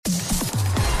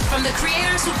From the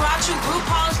creators who brought you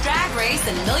RuPaul's Drag Race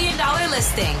and $1 Million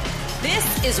Listing,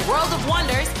 this is World of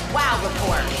Wonders Wow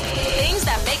Report. Things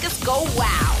that make us go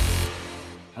wow.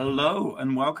 Hello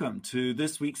and welcome to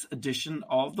this week's edition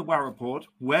of the Wow Report,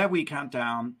 where we count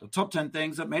down the top 10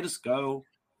 things that made us go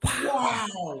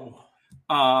wow.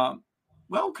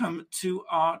 Welcome to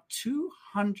our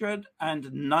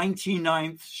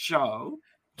 299th show.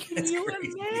 Can you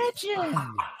imagine?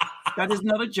 That is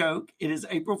not a joke. It is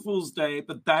April Fool's Day,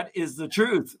 but that is the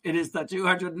truth. It is the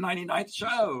 299th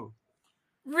show.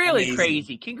 Really Amazing.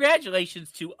 Crazy.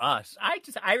 Congratulations to us.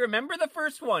 I remember the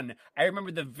first one. I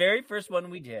remember the very first one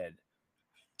we did.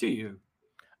 Do you?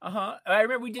 I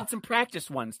remember we did some practice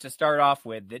ones to start off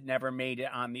with that never made it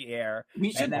on the air.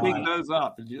 We should pick those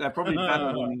up. They're probably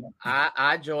better than...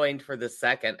 I joined for the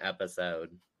second episode.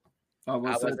 Oh,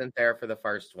 I wasn't there for the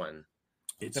first one.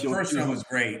 The first one was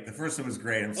great. I'm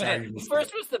sorry. The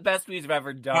first was the best we've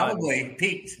ever done. Probably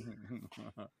peaked.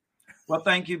 Well,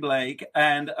 thank you, Blake.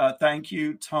 And thank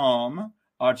you, Tom,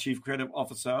 our Chief Creative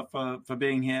Officer, for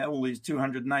being here all these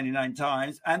 299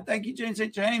 times. And thank you, Jane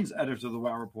St. James, editor of the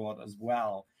Wow Report as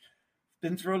well.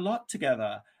 Been through a lot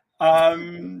together. We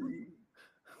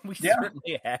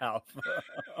certainly have.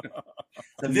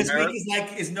 So this week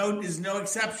is no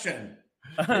exception.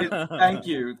 Thank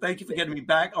you for getting me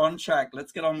back on track.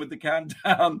 Let's get on with the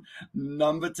countdown.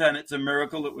 Number 10. It's a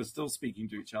miracle that we're still speaking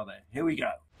to each other. Here we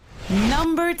go.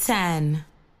 Number 10.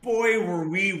 Boy, were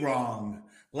we wrong.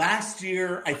 Last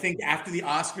year, I think after the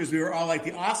Oscars, we were all like,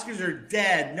 the Oscars are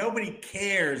dead. Nobody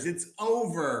cares. It's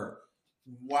over.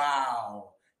 Wow.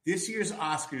 This year's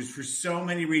Oscars, for so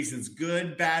many reasons,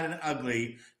 good, bad, and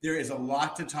ugly, there is a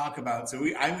lot to talk about. So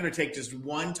I'm going to take just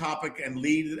one topic and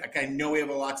lead. I know we have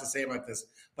a lot to say about this,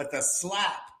 but the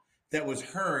slap that was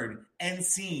heard and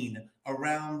seen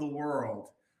around the world,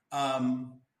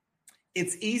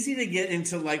 it's easy to get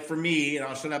into, like, for me, and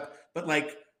I'll shut up, but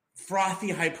like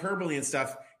frothy hyperbole and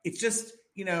stuff. It's just,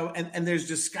 and there's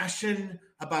discussion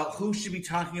about who should be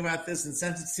talking about this and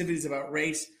sensitivities about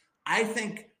race. I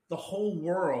think the whole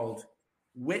world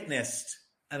witnessed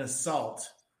an assault,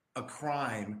 a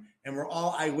crime, and we're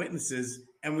all eyewitnesses,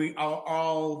 and we are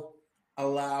all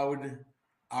allowed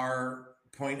our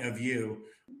point of view.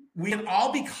 We can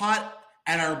all be caught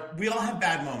we all have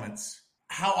bad moments.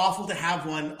 How awful to have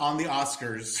one on the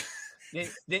Oscars.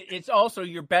 It's also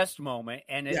your best moment,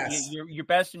 and Yes. your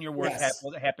best and your worst Yes.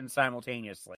 happen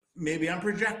simultaneously. Maybe I'm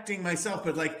projecting myself,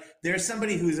 but like there's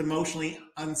somebody who's emotionally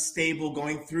unstable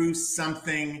going through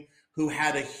something, who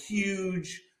had a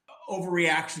huge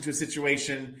overreaction to a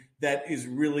situation that is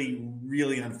really,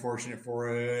 really unfortunate for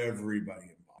everybody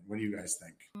involved. What do you guys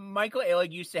think? Michael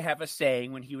Ehrlich used to have a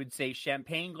saying when he would say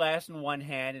champagne glass in one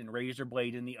hand and razor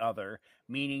blade in the other,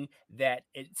 meaning that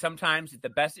sometimes it's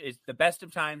the best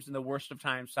of times and the worst of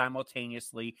times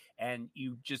simultaneously, and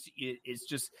it's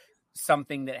just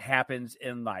something that happens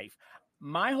in life.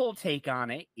 My whole take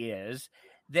on it is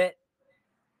that,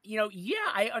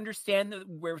 I understand that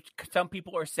where some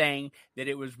people are saying that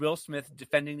it was Will Smith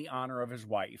defending the honor of his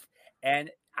wife, and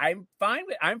I'm fine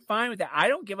with that. I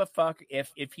don't give a fuck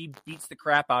if he beats the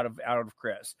crap out of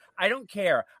Chris. I don't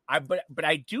care. But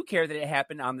I do care that it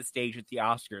happened on the stage at the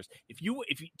Oscars. If you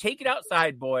take it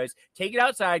outside, boys, take it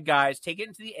outside, guys, take it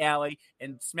into the alley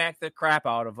and smack the crap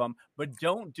out of them. But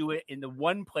don't do it in the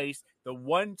one place, the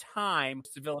one time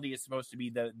civility is supposed to be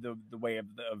the way of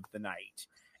the night.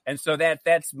 And so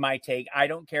that's my take. I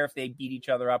don't care if they beat each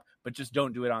other up, but just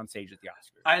don't do it on stage at the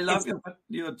Oscars. I love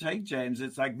your take, James.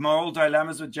 It's like moral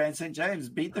dilemmas with Jane St. James.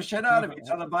 Beat the shit out of each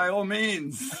other by all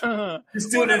means. Just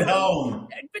do it at home.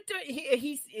 But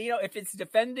he's, if it's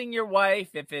defending your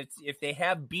wife, if they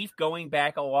have beef going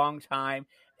back a long time,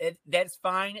 that's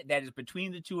fine. That is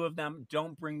between the two of them.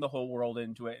 Don't bring the whole world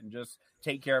into it, and just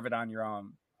take care of it on your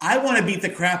own. I want to beat the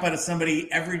crap out of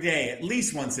somebody every day, at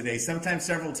least once a day, sometimes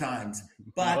several times.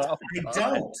 But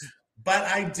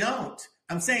I don't.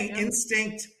 I'm saying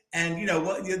instinct, and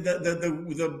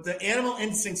the animal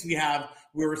instincts we have.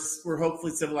 We're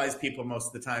hopefully civilized people most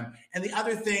of the time. And the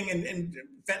other thing, and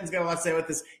Fenton's got a lot to say about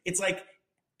this. It's like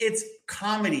it's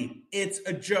comedy. It's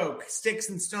a joke. Sticks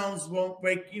and stones won't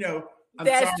break.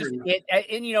 That's just it.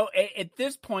 And, at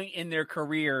this point in their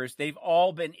careers, they've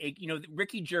all been,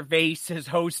 Ricky Gervais has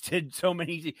hosted so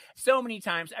many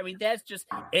times. I mean, that's just,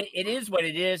 it is what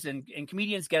it is. And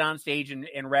comedians get on stage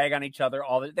and rag on each other.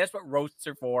 That's what roasts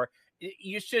are for.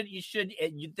 You should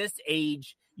at this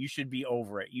age, you should be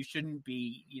over it. You shouldn't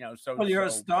be, so. Well, you're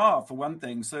a star for one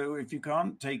thing. So if you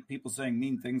can't take people saying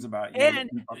mean things about you, and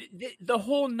the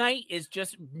whole night is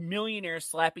just millionaires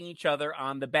slapping each other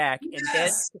on the back, and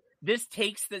then this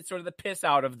takes the sort of the piss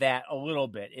out of that a little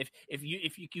bit. If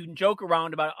you can joke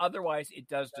around about it, otherwise it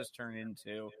does just turn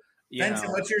into. Benson,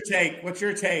 what's your take? What's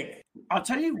your take? I'll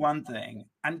tell you one thing,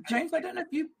 and James, I don't know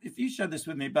if you shared this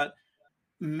with me, but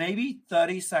maybe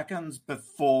 30 seconds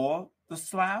before the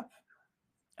slap,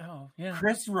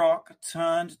 Chris Rock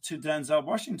turned to Denzel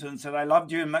Washington and said, "I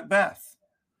loved you in Macbeth."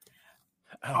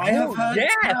 I have heard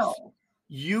tell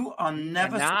you are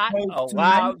never not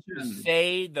allowed to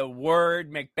say the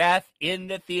word Macbeth in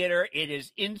the theater. It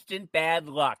is instant bad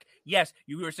luck. Yes,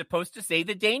 you were supposed to say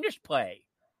the Danish play,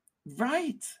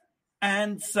 right?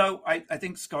 And so I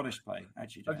think Scottish play,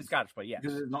 actually. Oh, the Scottish play, yes.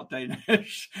 Because it's not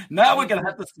Danish. Now we're going to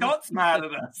have the Scots mad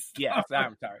at us. Yes,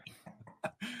 I'm sorry.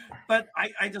 But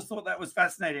I just thought that was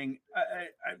fascinating.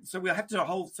 So we'll have to do a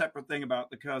whole separate thing about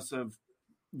the curse of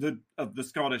the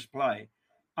Scottish play.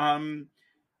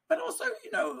 But also,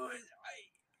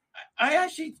 I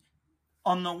actually,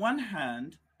 on the one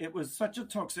hand, it was such a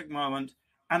toxic moment.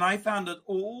 And I found that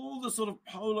all the sort of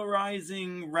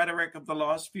polarizing rhetoric of the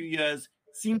last few years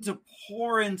seemed to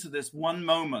pour into this one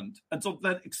moment and sort of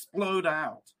then explode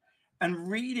out. And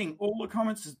reading all the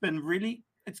comments has been really,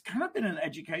 it's kind of been an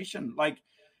education, like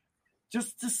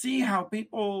just to see how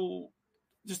people,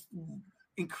 just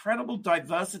incredible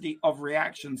diversity of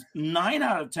reactions, 9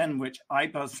 out of 10, which I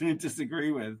personally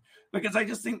disagree with, because I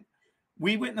just think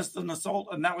we witnessed an assault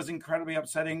and that was incredibly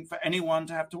upsetting for anyone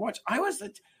to have to watch.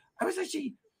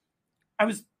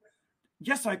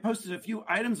 Yes, I posted a few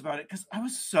items about it because I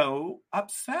was so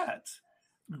upset.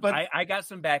 But I got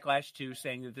some backlash too,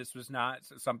 saying that this was not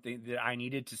something that I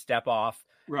needed to step off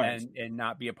and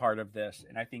not be a part of this.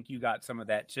 And I think you got some of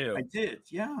that too. I did.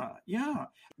 Yeah.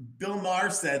 Bill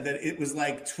Maher said that it was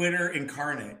like Twitter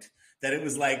incarnate, that it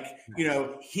was like,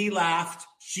 he laughed,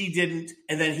 she didn't,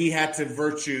 and then he had to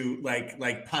virtue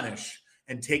like punish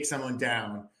and take someone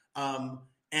down.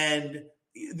 And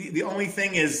the only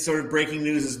thing is sort of breaking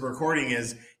news as we're recording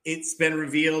is it's been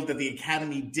revealed that the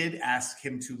Academy did ask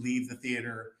him to leave the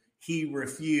theater. He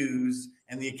refused,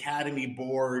 and the Academy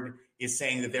board is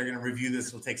saying that they're going to review this.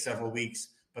 It'll take several weeks,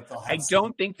 but they'll have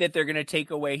don't think that they're going to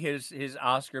take away his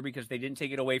Oscar, because they didn't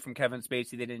take it away from Kevin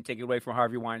Spacey. They didn't take it away from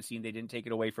Harvey Weinstein. They didn't take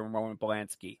it away from Roman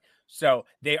Polanski. So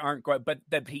they aren't going, but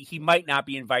he might not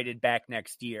be invited back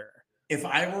next year. If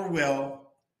I were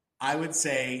Will, I would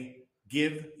say,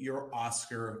 give your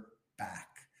Oscar back.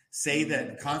 Say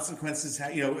that consequences,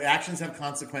 actions have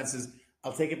consequences.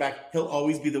 I'll take it back. He'll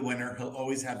always be the winner. He'll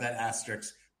always have that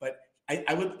asterisk. But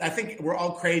I think we're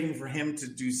all craving for him to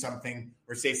do something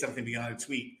or say something beyond a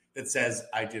tweet that says,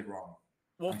 I did wrong.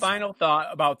 Well, final thought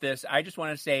about this. I just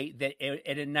want to say that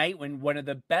at a night when one of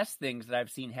the best things that I've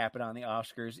seen happen on the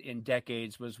Oscars in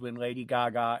decades was when Lady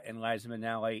Gaga and Liza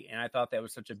Minnelli, and I thought that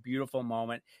was such a beautiful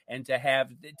moment. And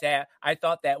I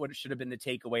thought that should have been the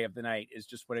takeaway of the night, is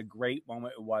just what a great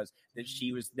moment it was that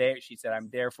she was there. She said,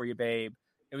 "I'm there for you, babe."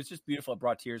 It was just beautiful. It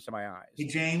brought tears to my eyes. Hey,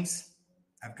 James,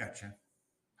 I've got you.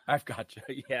 I've got you.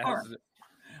 Yeah.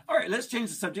 All right, let's change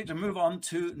the subject and move on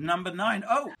to number 9.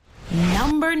 Oh,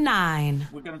 number 9.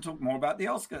 We're going to talk more about the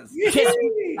Oscars.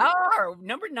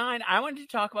 Number 9, I wanted to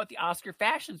talk about the Oscar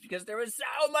fashions because there was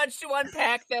so much to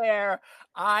unpack there.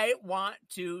 I want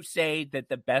to say that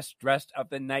the best dressed of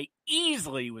the night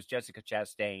easily was Jessica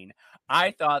Chastain.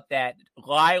 I thought that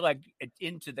lilac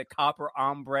into the copper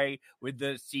ombre with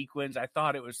the sequins, I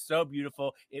thought it was so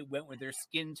beautiful. It went with her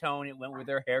skin tone. It went with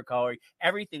her hair color.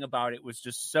 Everything about it was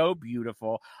just so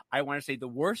beautiful. I want to say the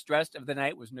worst dressed of the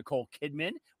night was Nicole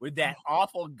Kidman with that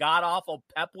awful, god-awful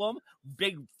peplum,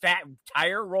 big fat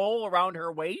tire roll around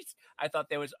her waist. I thought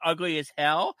that was ugly as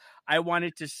hell. I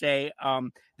wanted to say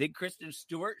that Kristen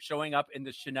Stewart showing up in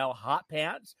the Chanel hot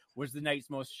pants was the night's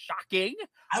most shocking.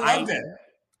 I loved it.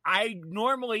 I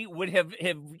normally would have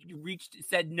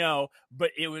said no,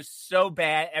 but it was so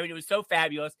bad. I mean, it was so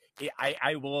fabulous.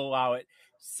 I will allow it.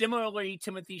 Similarly,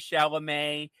 Timothée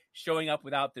Chalamet showing up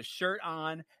without the shirt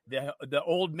on. The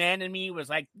old man in me was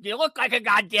like, "You look like a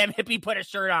goddamn hippie. Put a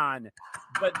shirt on."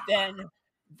 But then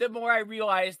the more I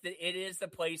realized that it is the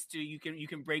place to you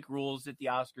can break rules at the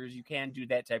Oscars. You can do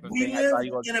that type of thing. We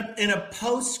live in a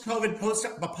post-COVID,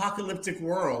 post-apocalyptic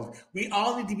world. We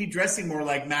all need to be dressing more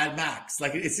like Mad Max.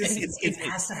 Like it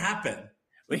has to happen.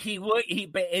 But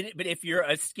but if you're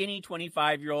a skinny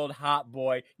 25-year-old hot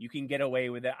boy, you can get away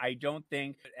with it. I don't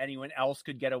think anyone else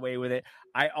could get away with it.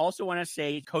 I also want to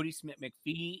say Cody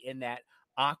Smith-McPhee in that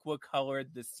aqua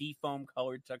colored, the seafoam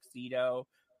colored tuxedo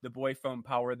the boy from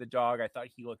Power of the Dog. I thought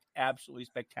he looked absolutely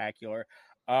spectacular.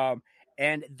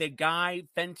 And the guy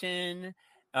Fenton,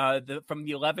 from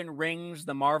the 11 Rings,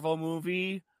 the Marvel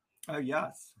movie. Oh,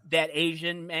 yes. That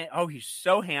Asian man. Oh, he's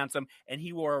so handsome. And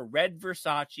he wore a red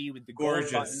Versace with the gold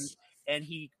buttons. And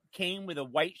he came with a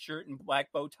white shirt and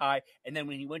black bow tie. And then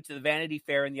when he went to the Vanity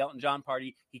Fair and the Elton John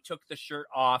party, he took the shirt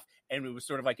off, and it was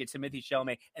sort of like a Timothée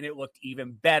Chalamet, and it looked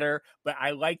even better. But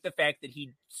I like the fact that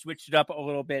he switched it up a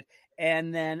little bit.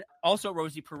 And then also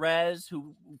Rosie Perez,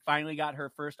 who finally got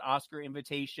her first Oscar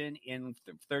invitation in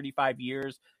 35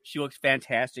 years. She looks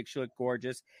fantastic. She looked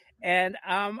gorgeous. And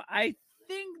I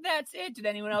think that's it. Did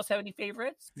anyone else have any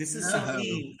favorites? This is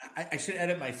something I should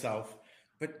edit myself.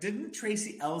 But didn't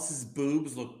Tracy Ellis's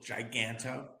boobs look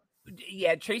giganto?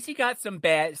 Yeah, Tracy got some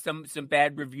bad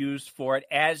reviews for it,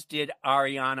 as did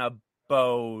Ariana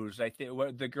Bose. I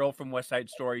think the girl from West Side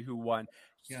Story who won.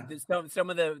 Yeah. Some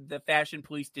of the fashion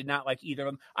police did not like either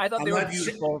of them. I thought they were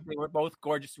beautiful. They were both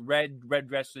gorgeous red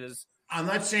dresses. I'm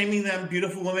not shaming them.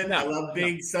 Beautiful women. No, I love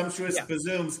big, sumptuous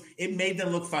bazooms. It made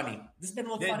them look funny. This made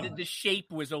them look funny. The shape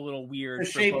was a little weird.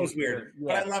 The shape was weird.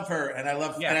 Yeah. But I love her, and I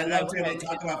love to be able to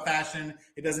talk about fashion.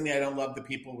 It doesn't mean I don't love the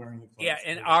people wearing the clothes. Yeah,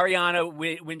 and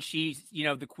Ariana, when she's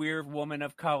the queer woman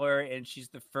of color, and she's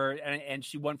the first, and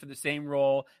she won for the same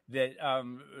role that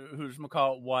who's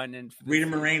McCall won, and Rita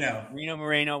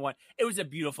Moreno won. It was a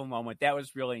beautiful moment. That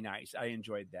was really nice. I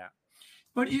enjoyed that.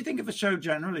 What do you think of the show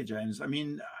generally, James? I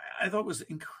mean, I thought it was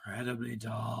incredibly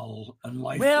dull and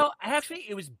lifeless. Well, actually,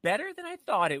 it was better than I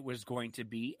thought it was going to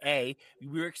be. We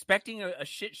were expecting a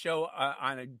shit show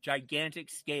on a gigantic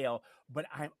scale, but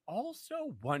I'm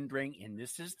also wondering, and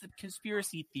this is the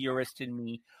conspiracy theorist in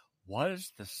me,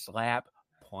 was the slap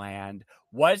planned?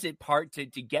 Was it part to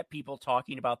get people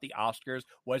talking about the Oscars?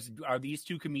 Are these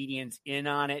two comedians in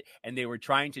on it, and they were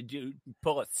trying to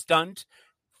pull a stunt?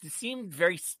 It seemed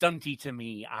very stunty to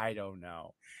me. I don't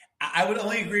know. I would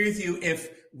only agree with you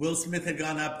if Will Smith had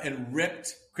gone up and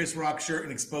ripped Chris Rock's shirt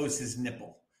and exposed his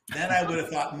nipple. Then I would have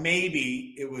thought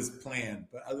maybe it was planned.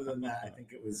 But other than that, I think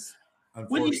it was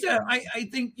unfortunate. When you said, I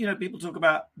think, people talk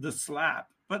about the slap,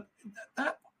 but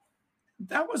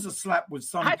that was a slap with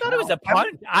some. I thought it was a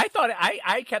punch.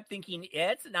 I kept thinking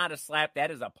it's not a slap.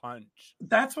 That is a punch.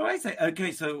 That's what I say.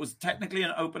 Okay, so it was technically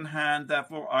an open hand,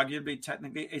 therefore arguably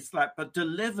technically a slap, but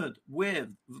delivered with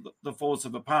the force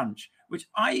of a punch, which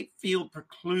I feel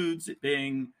precludes it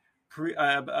being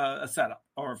a setup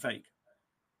or a fake.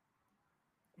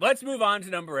 Let's move on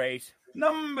to number 8.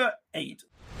 Number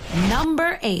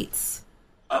 8.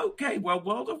 Okay, well,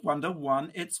 World of Wonder won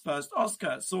its first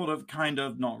Oscar. Sort of, kind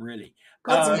of, not really.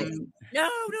 No,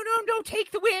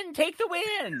 take the win.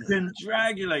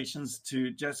 Congratulations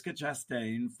to Jessica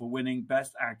Chastain for winning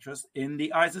Best Actress in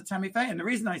The Eyes of Tammy Faye. And the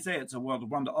reason I say it's a World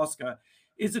of Wonder Oscar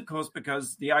is, of course,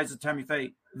 because The Eyes of Tammy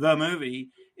Faye, the movie,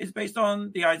 is based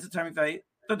on The Eyes of Tammy Faye,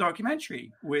 the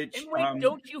documentary, which... And wait,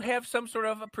 don't you have some sort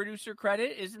of a producer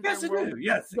credit? Yes, I do.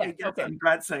 Yes. Okay. I'm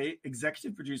glad to say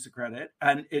executive producer credit,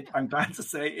 and I'm glad to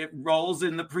say it rolls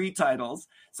in the pre-titles.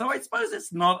 So I suppose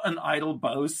it's not an idle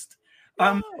boast.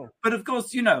 But of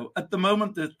course, at the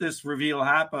moment that this reveal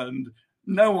happened,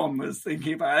 no one was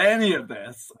thinking about any of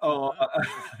this.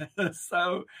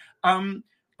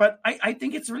 But I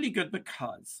think it's really good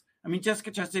because,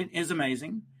 Jessica Chastain is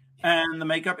amazing. And the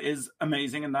makeup is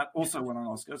amazing, and that also won an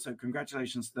Oscar, so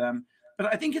congratulations to them.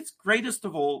 But I think it's greatest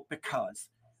of all because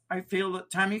I feel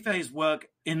that Tammy Faye's work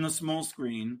in the small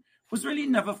screen was really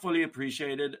never fully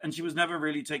appreciated, and she was never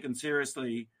really taken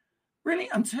seriously, really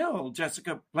until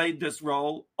Jessica played this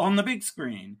role on the big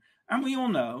screen. And we all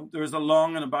know there is a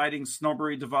long and abiding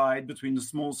snobbery divide between the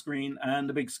small screen and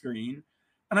the big screen.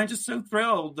 And I'm just so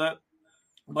thrilled that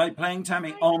by playing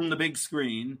Tammy on the big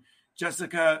screen,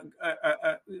 Jessica,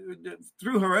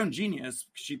 through her own genius,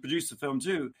 she produced the film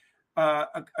too,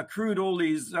 accrued all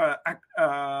these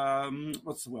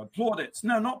what's the word? Plaudits?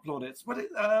 No, not plaudits.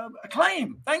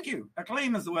 Acclaim. Thank you.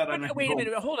 Acclaim is the word. Wait a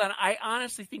minute. Hold on. I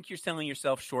honestly think you're selling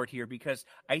yourself short here because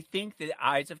I think that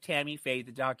Eyes of Tammy Faye,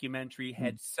 the documentary,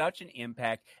 had such an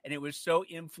impact, and it was so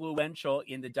influential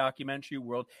in the documentary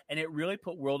world, and it really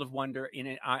put World of Wonder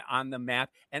on the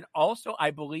map. And also,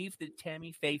 I believe that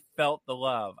Tammy Faye felt the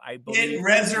love. It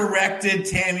resurrected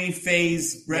Tammy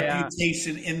Faye's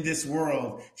reputation in this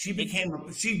world. She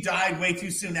died way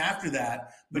too soon after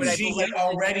that, but she had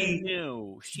already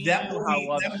knew. That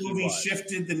movie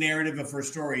shifted the narrative of her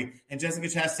story. And Jessica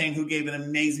Chastain, who gave an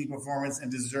amazing performance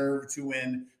and deserved to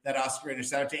win that Oscar, and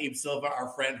shout out to Abe Silva, our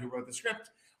friend who wrote the script.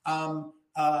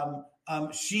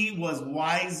 She was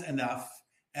wise enough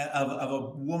of a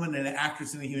woman and an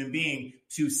actress and a human being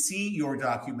to see your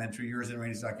documentary, yours and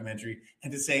Rainey's documentary,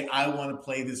 and to say, I want to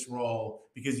play this role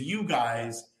because you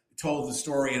guys told the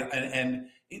story. And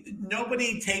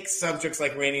nobody takes subjects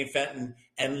like Rainey and Fenton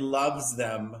and loves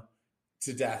them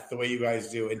to death the way you guys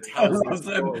do and tells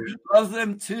loves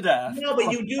them to death. No,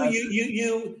 but you do.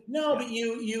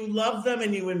 You love them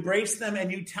and you embrace them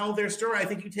and you tell their story. I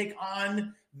think you take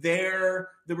on the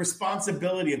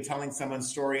responsibility of telling someone's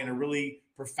story in a really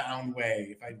profound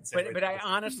way. But I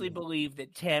honestly believe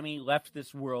that Tammy left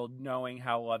this world knowing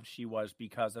how loved she was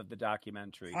because of the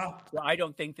documentary. So I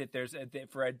don't think that there's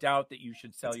for a doubt that you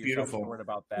should sell yourself short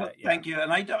about that. Well, thank you,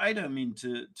 and I don't mean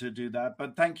to do that,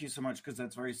 but thank you so much because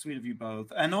that's very sweet of you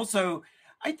both. And also,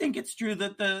 I think it's true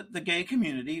that the gay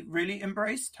community really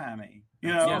embraced Tammy.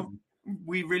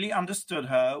 We really understood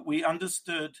her.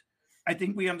 I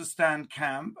think we understand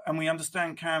camp, and we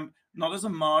understand camp not as a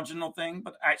marginal thing,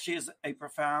 but actually as a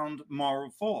profound moral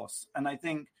force. And I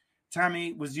think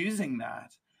Tammy was using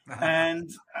that. And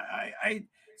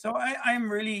I'm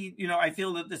really, I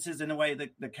feel that this is in a way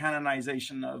the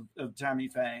canonization of Tammy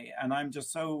Faye. And I'm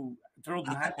just so thrilled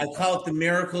and happy. I call it the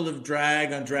miracle of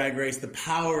drag on Drag Race, the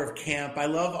power of camp. I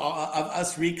love of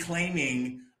us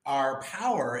reclaiming our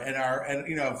power and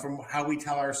from how we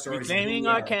tell our stories. Reclaiming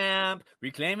our camp.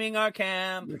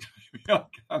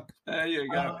 There you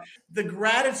go. The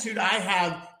gratitude I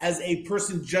have as a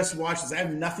person just watching this, I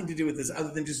have nothing to do with this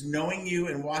other than just knowing you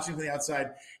and watching from the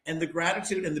outside, and the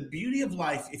gratitude and the beauty of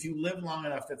life, if you live long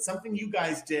enough, that's something you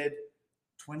guys did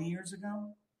 20 years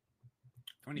ago?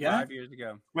 25 years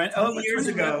ago. 20 years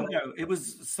ago. It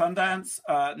was Sundance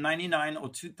 99 or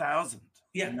 2000.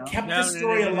 Yeah, kept the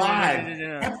story alive.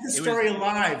 Kept the story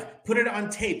alive. Put it on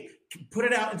tape. Put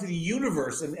it out into the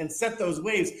universe and set those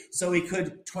waves so he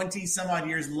could 20 some odd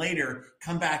years later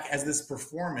come back as this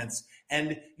performance.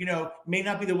 And, may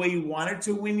not be the way you wanted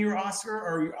to win your Oscar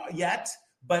or yet,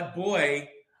 but boy,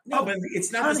 but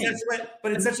it's not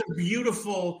but it's such a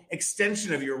beautiful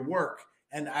extension of your work.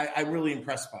 And I'm really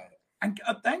impressed by it. And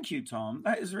thank you, Tom.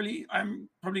 That is really, I'm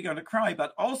probably going to cry,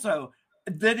 but also,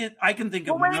 I can think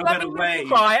of no better way.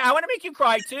 Cry. I want to make you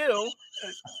cry too.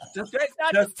 Just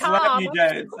let me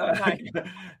do.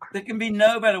 There can be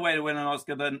no better way to win an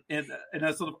Oscar than in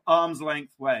a sort of arm's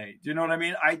length way. Do you know what I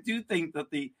mean? I do think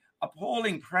that the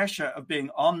appalling pressure of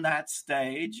being on that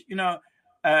stage,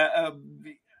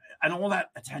 and all that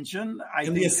attention,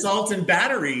 and the assault and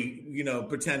battery,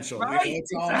 potential. Right,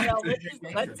 exactly.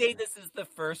 Let's say this is the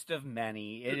first of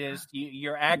many. It is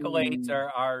your accolades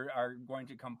are going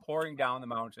to come pouring down the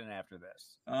mountain after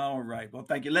this. All right. Well,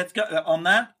 thank you. Let's go on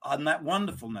that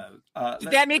wonderful note. Did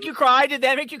that make you cry?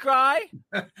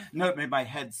 No, it made my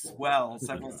head swell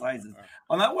several sizes.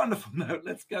 On that wonderful note,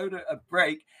 let's go to a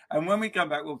break, and when we come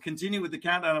back, we'll continue with the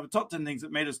countdown of the top 10 things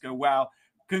that made us go wow.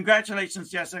 Congratulations,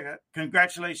 Jessica.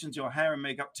 Congratulations, your hair and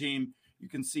makeup team. You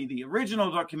can see the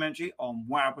original documentary on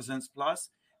Wow Presents Plus,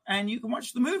 and you can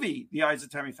watch the movie, The Eyes of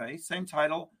Tammy Faye, same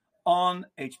title, on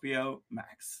HBO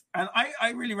Max. And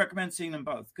I really recommend seeing them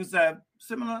both because they're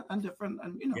similar and different,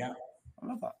 and I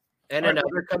love that. And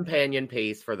another companion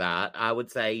piece for that, I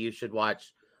would say you should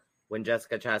watch when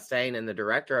Jessica Chastain and the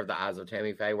director of The Eyes of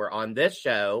Tammy Faye were on this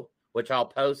show, which I'll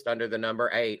post under the number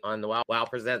 8 on the Wow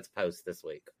Presents post this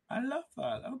week. I love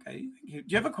that. Okay, thank you. Do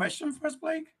you have a question for us,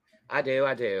 Blake? I do.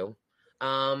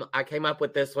 I came up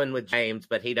with this one with James,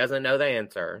 but he doesn't know the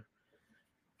answer.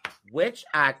 Which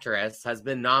actress has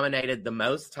been nominated the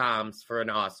most times for an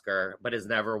Oscar, but has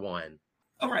never won?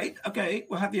 All right. Okay,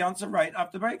 we'll have the answer right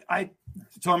after the break.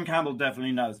 Tom Campbell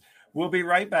definitely knows. We'll be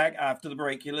right back after the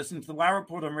break. You're listening to the Wow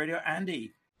Report on Radio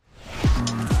Andy.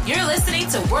 You're listening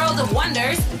to World of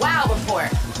Wonders Wow Report.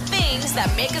 Things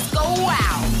that make us go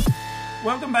wow.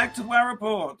 Welcome back to the Wow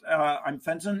Report. I'm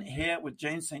Fenton here with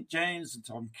Jane St. James and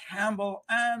Tom Campbell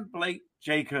and Blake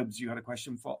Jacobs. You had a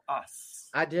question for us.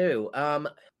 I do.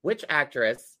 Which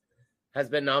actress has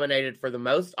been nominated for the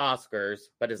most Oscars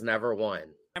but has never won?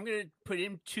 I'm going to put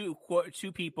in two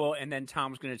people, and then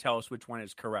Tom's going to tell us which one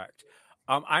is correct.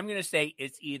 I'm going to say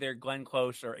it's either Glenn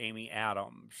Close or Amy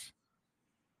Adams.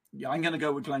 Yeah, I'm going to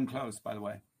go with Glenn Close, by the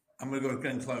way. I'm going to go with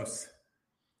Glenn Close.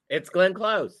 It's Glenn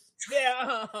Close.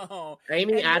 Yeah.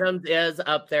 Amy Adams is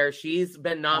up there. She's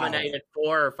been nominated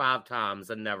 4 or 5 times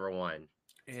and never won.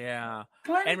 Yeah.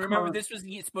 Glenn and remember, Close. this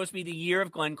was supposed to be the year of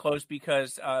Glenn Close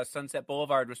because Sunset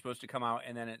Boulevard was supposed to come out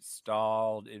and then it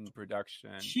stalled in production.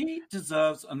 She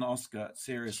deserves an Oscar,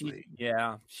 seriously.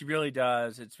 She really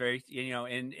does. It's very,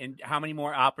 and how many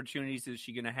more opportunities is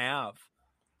she going to have?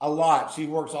 A lot. She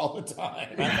works all the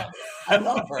time. I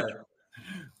love her.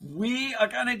 We are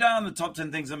counting down the top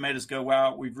 10 things that made us go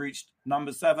wow. We've reached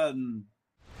number 7.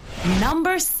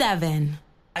 Number 7.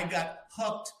 I got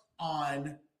hooked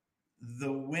on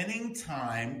the winning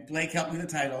time. Blake, help me with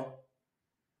the title.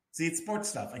 See, it's sports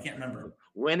stuff. I can't remember.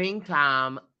 Winning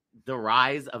Time, The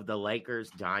Rise of the Lakers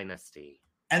Dynasty.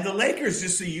 And the Lakers,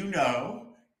 just so you know,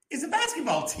 is a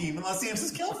basketball team in Los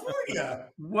Angeles, California.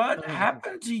 What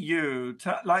happened to you?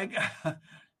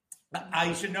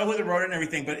 I should know who the wrote it and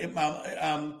everything, but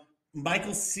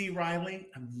Michael C. Riley,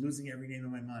 I'm losing every name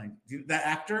in my mind. That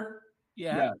actor?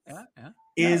 Yeah.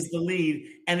 Is the lead.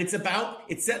 And it's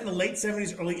set in the late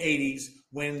 70s, early 80s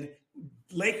when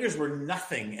Lakers were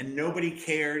nothing and nobody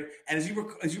cared. And as you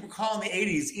recall in the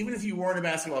 80s, even if you weren't a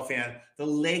basketball fan, the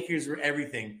Lakers were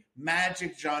everything.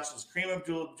 Magic Johnson, Kareem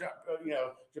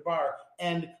Abdul-Jabbar.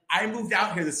 And I moved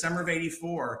out here the summer of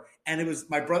 84, and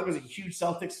my brother was a huge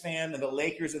Celtics fan and the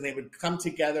Lakers, and they would come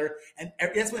together. And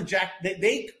that's when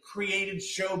they created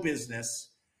show business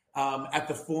at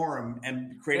the Forum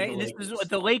and created this was what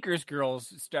the Lakers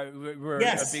girls were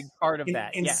a big part of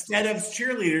that. Instead of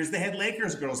cheerleaders, they had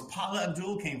Lakers girls. Paula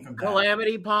Abdul came from that.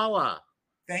 Calamity Paula.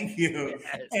 Thank you.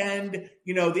 Yes. And,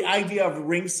 the idea of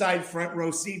ringside front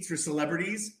row seats for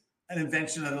celebrities, an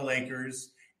invention of the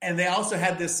Lakers. And they also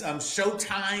had this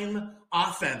Showtime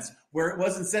offense where it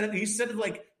was instead of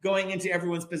like going into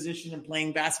everyone's position and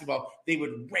playing basketball, they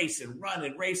would race and run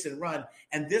and race and run.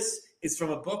 And this is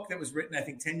from a book that was written, I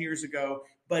think, 10 years ago,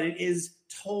 but it is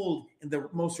told in the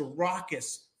most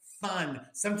raucous, fun.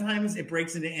 Sometimes it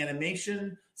breaks into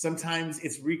animation. Sometimes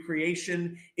it's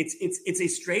recreation. It's a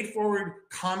straightforward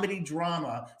comedy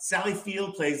drama. Sally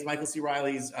Field plays Michael C.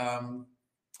 Riley's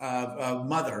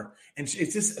mother, and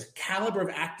it's just a caliber of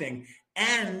acting.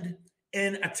 And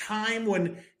in a time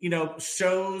when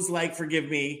shows like Forgive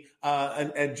Me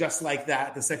and Just Like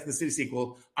That, the Sex and the City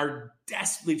sequel, are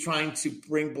desperately trying to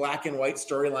bring black and white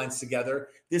storylines together,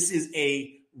 this is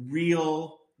a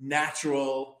real,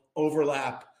 natural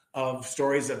overlap of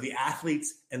stories of the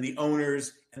athletes and the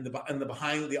owners and the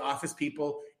behind the office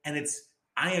people. And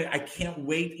I can't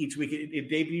wait each week. It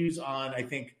debuts on, I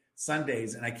think,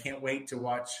 Sundays, and I can't wait to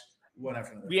watch one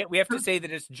after another. We have to say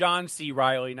that it's John C.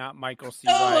 Riley, not Michael C.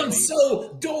 Riley. Oh, I'm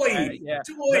so doy.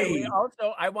 Doy.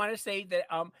 Also, I want to say that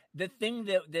the thing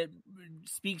that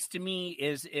speaks to me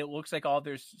is it looks like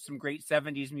there's some great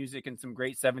 70s music and some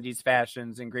great 70s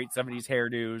fashions and great 70s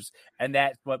hairdos, and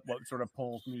that's what sort of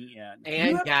pulls me in.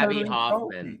 And Gabby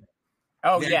Hoffman.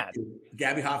 Oh, yeah.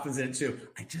 Gabby Hoffman's in it too.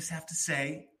 I just have to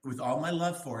say, with all my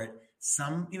love for it,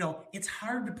 it's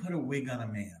hard to put a wig on a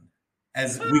man.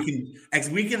 As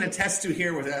we can attest to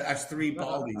here with us three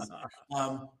baldies.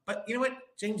 But you know what,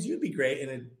 James, you'd be great in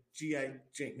a G.I.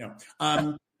 Jane. No.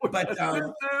 But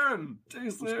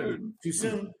Too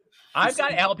soon. I've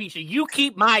got alopecia. You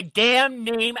keep my damn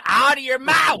name out of your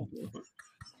mouth.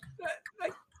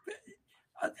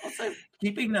 Also,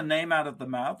 keeping the name out of the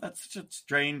mouth, that's such a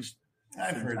strange.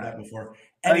 I've heard that before.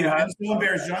 Anyway, I'm so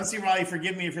embarrassed. John C. Riley,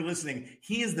 forgive me if you're listening.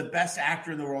 He is the best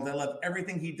actor in the world. I love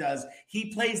everything he does.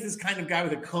 He plays this kind of guy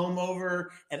with a comb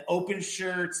over and open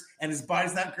shirts, and his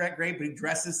body's not great, but he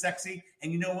dresses sexy.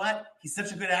 And you know what? He's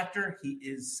such a good actor. He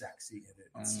is sexy in it.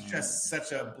 It's just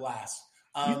such a blast.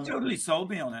 You totally sold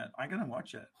me on it. I'm going to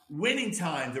watch it. Winning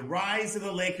Time, The Rise of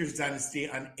the Lakers Dynasty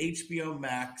on HBO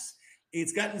Max.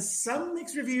 It's gotten some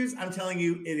mixed reviews. I'm telling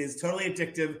you, it is totally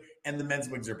addictive, and the men's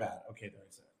wigs are bad. Okay, there I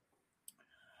said it.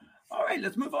 All right,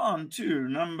 let's move on to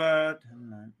number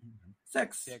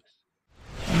 6.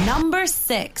 Number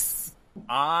 6.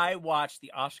 I watched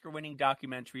the Oscar-winning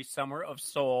documentary Summer of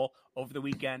Soul over the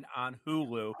weekend on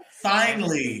Hulu.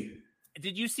 Finally.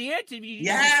 Did you see it?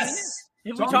 Yes.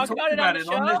 Did we talk about it on the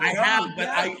show? I have, but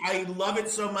I love it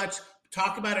so much.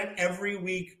 Talk about it every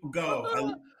week.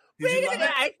 Go. Wait a minute!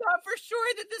 I thought for sure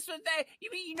that this was that. You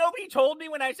mean nobody told me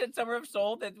when I said Summer of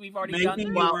Soul that we've already done?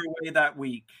 Maybe we were away that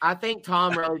week. I think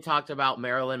Tom really talked about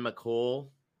Marilyn McCool.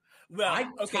 Well, I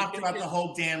talked about the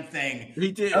whole damn thing.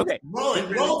 He did. Okay, roll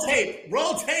it.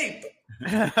 Roll tape.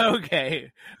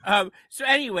 Okay. So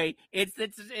anyway, it's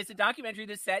a documentary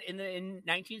that's set in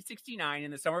 1969,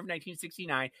 in the summer of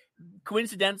 1969.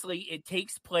 Coincidentally, it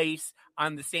takes place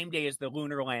on the same day as the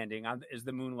lunar landing, as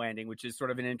the moon landing, which is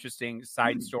sort of an interesting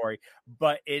side story.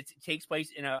 But it takes place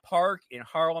in a park in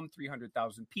Harlem.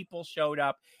 300,000 people showed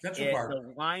up.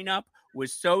 The lineup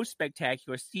was so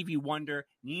spectacular. Stevie Wonder,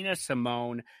 Nina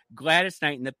Simone, Gladys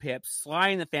Knight and the Pips, Sly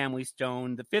and the Family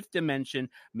Stone, The Fifth Dimension,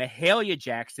 Mahalia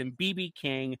Jackson, B.B.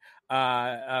 King.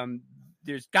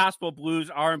 There's gospel,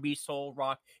 blues, R&B, soul,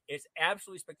 rock. It's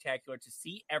absolutely spectacular to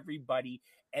see everybody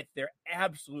at their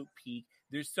absolute peak.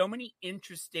 There's so many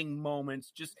interesting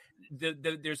moments. Just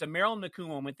there's a Marilyn McCoo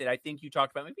moment that I think you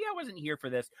talked about. Maybe I wasn't here for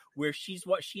this, where she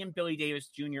and Billy Davis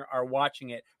Jr. are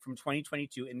watching it from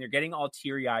 2022, and they're getting all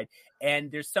teary-eyed.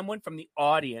 And there's someone from the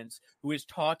audience who is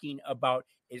talking about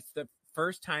it's the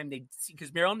first time they see,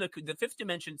 because Marilyn McCoo, the Fifth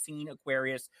Dimension singing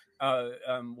Aquarius,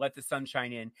 Let the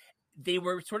Sunshine In. They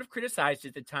were sort of criticized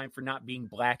at the time for not being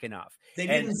black enough. They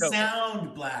didn't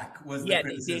sound black, was the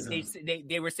criticism.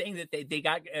 They were saying that they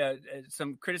got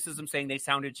some criticism saying they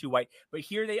sounded too white. But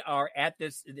here they are at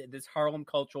this Harlem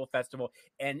Cultural Festival,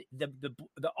 and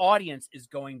the audience is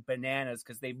going bananas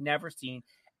because they've never seen.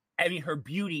 I mean, her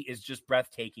beauty is just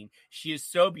breathtaking. She is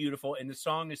so beautiful, and the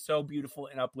song is so beautiful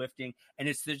and uplifting. And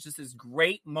there's just this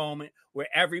great moment where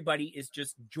everybody is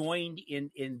just joined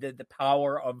in the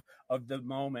power of the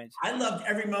moment. I loved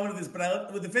every moment of this,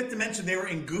 but with the Fifth Dimension, they were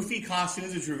in goofy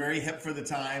costumes, which were very hip for the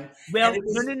time. Well,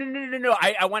 no.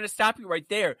 I want to stop you right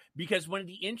there, because one of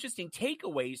the interesting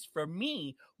takeaways for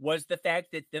me was the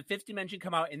fact that the Fifth Dimension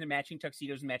come out in the matching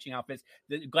tuxedos and matching outfits.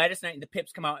 The Gladys Knight and the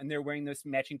Pips come out and they're wearing those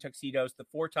matching tuxedos. The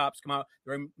Four Tops come out,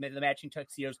 they're in the matching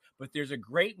tuxedos. But there's a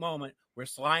great moment where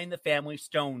Sly and the Family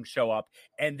Stone show up,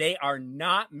 and they are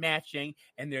not matching,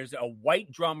 and there's a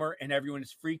white drummer and everyone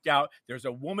is freaked out. There's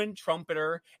a woman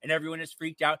trumpeter and everyone is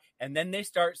freaked out, and then they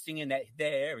start singing that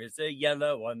there is a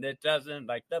yellow one that doesn't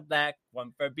like the black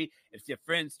one for B. It's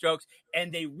different strokes,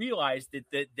 and they realize that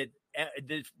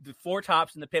the Four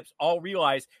Tops and the Pips all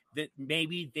realize that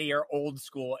maybe they are old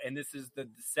school and this is the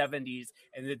 70s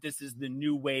and that this is the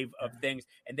new wave of things,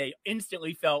 and they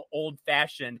instantly felt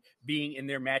old-fashioned being in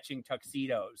their matching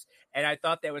tuxedos. And I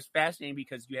thought that was fascinating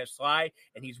because you have Sly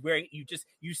and he's wearing,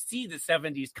 you see the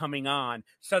 70s coming on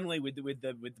suddenly with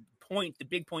the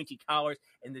big pointy collars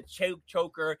and the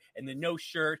choker and the no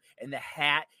shirt and the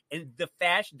hat, and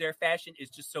their fashion is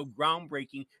just so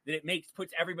groundbreaking that it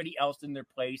puts everybody else in their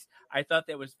place. I thought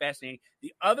that was fascinating.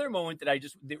 The other moment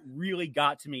that really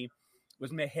got to me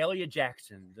was Mahalia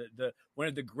Jackson, the one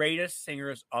of the greatest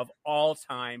singers of all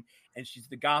time, and she's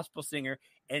the gospel singer.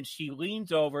 And she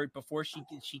leans over before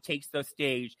she takes the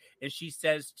stage, and she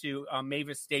says to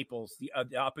Mavis Staples, the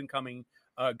up and coming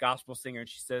gospel singer, and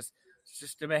she says,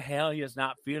 "Sister Mahalia's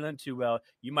not feeling too well.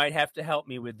 You might have to help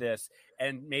me with this."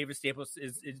 And Mavis Staples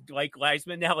is like Liza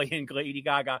Minnelli and Lady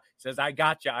Gaga, says, I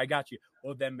got you.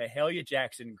 Well, then Mahalia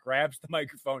Jackson grabs the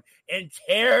microphone and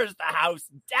tears the house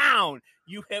down.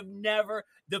 You have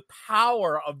the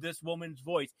power of this woman's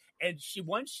voice. And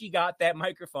once she got that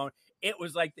microphone, it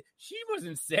was like she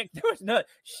wasn't sick.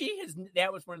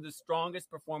 That was one of the strongest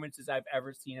performances I've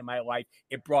ever seen in my life.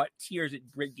 It brought tears. It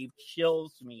gave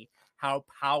chills to me. How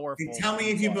powerful. And tell me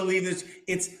if you believe this.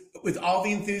 It's with all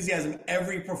the enthusiasm,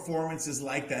 every performance is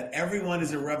like that. Everyone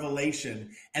is a revelation.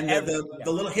 And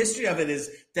the little history of it is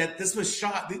that this was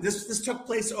shot. This took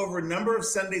place over a number of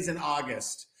Sundays in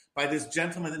August by this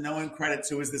gentleman that no one credits,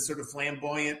 who was this sort of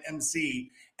flamboyant MC.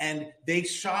 And they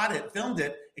filmed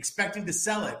it, expecting to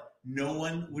sell it. No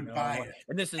one would buy it.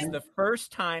 And this is the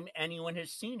first time anyone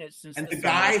has seen it since. And the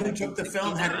guy who took the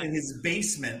film had it in his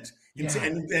basement. Yeah.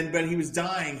 And when he was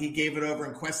dying, he gave it over,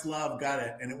 and Questlove got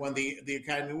it, and it won the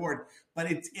Academy Award. But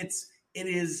it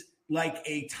is like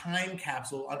a time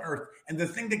capsule on Earth. And the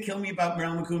thing that killed me about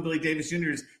Marilyn McCoo and Billy Davis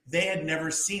Jr. is they had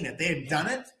never seen it. They had done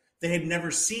it. They had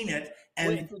never seen it.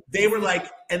 And they were like,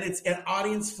 and it's an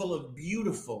audience full of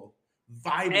beautiful,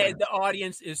 vibrant. And the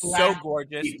audience is so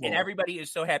gorgeous, people. And everybody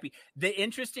is so happy. The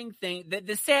interesting thing,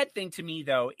 the sad thing to me,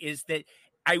 though, is that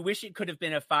I wish it could have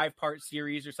been a 5-part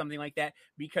series or something like that,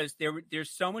 because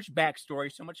there's so much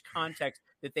backstory, so much context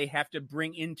that they have to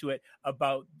bring into it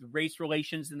about the race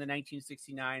relations in the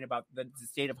 1969, about the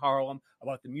state of Harlem,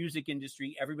 about the music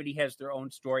industry. Everybody has their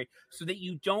own story, so that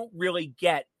you don't really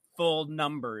get full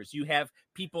numbers. You have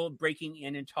people breaking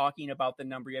in and talking about the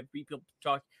number. You have people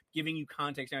giving you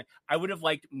context. I would have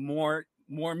liked more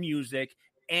music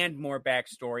and more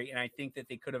backstory, and I think that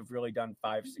they could have really done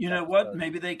 5. You know what?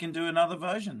 Maybe they can do another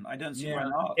version. I don't see why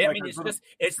not. I mean,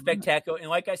 it's spectacular, and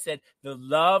like I said, the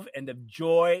love and the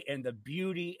joy and the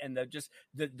beauty and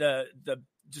the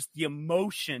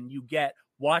emotion you get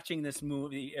watching this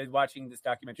movie, watching this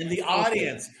documentary. And the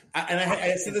audience,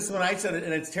 I said this when I said it,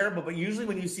 and it's terrible, but usually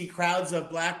when you see crowds of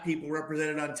Black people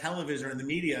represented on television or in the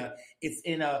media, it's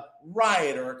in a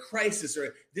riot or a crisis,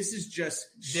 or this is just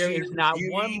there is not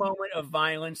one moment of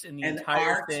violence in the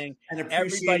entire thing. And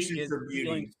appreciation for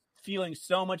beauty. Feeling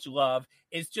so much love.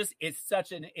 It's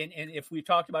such and if we've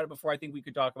talked about it before, I think we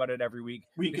could talk about it every week.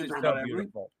 We could talk about it every week.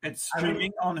 It's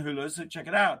streaming on Hulu, so check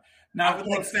it out. Now, I would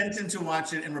like Fenton to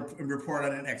watch it and report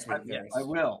on it next week. Yes, I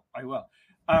will.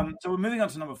 So we're moving on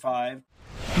to number 5.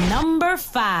 Number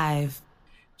 5.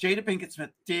 Jada Pinkett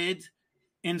Smith did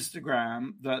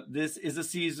Instagram that this is a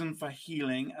season for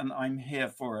healing and I'm here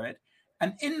for it.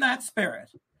 And in that spirit,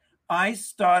 I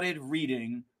started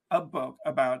reading a book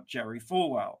about Jerry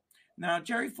Falwell. Now,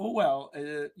 Jerry Falwell,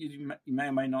 you may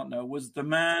or may not know, was the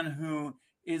man who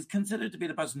is considered to be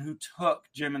the person who took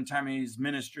Jim and Tammy's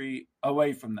ministry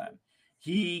away from them.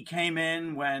 He came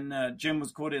in when Jim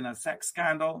was caught in a sex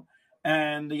scandal,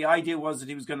 and the idea was that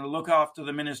he was going to look after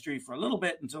the ministry for a little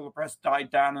bit until the press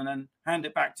died down and then hand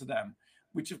it back to them,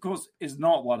 which, of course, is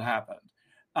not what happened.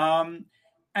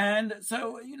 And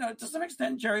so, to some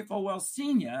extent, Jerry Falwell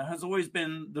Sr. has always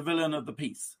been the villain of the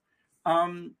piece.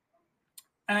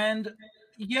 And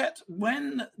yet,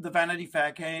 when the Vanity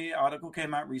Fair article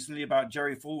came out recently about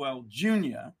Jerry Falwell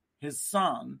Jr., his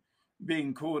son,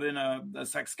 being caught in a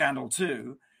sex scandal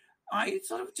too, I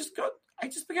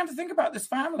just began to think about this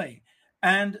family.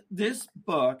 And this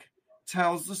book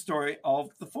tells the story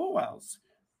of the Falwells.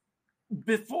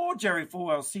 Before Jerry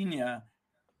Falwell Sr.,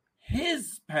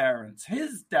 his parents,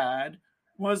 his dad,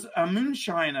 was a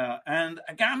moonshiner and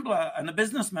a gambler and a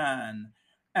businessman.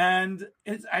 And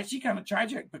it's actually kind of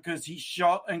tragic because he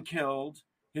shot and killed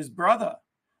his brother,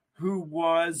 who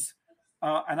was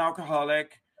an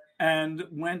alcoholic and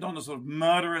went on a sort of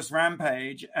murderous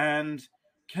rampage. And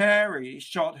Carey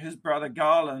shot his brother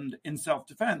Garland in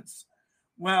self-defense.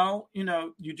 Well,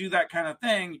 you do that kind of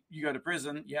thing, you go to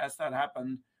prison. Yes, that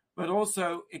happened. But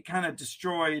also it kind of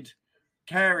destroyed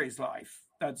Carey's life.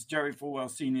 That's Jerry Falwell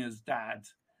Sr.'s dad,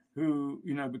 who,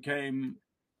 became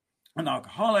an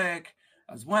alcoholic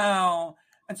as well.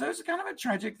 And so it's kind of a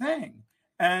tragic thing.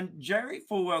 And Jerry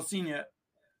Falwell Sr.,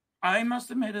 I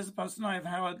must admit, is a person I've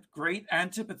had great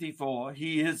antipathy for.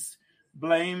 He has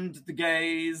blamed the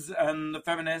gays and the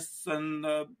feminists and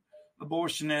the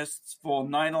abortionists for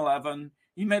 9/11.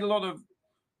 He made a lot of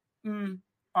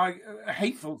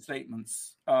hateful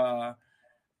statements.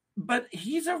 But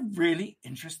he's a really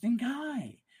interesting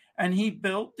guy. And he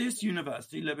built this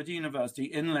university, Liberty University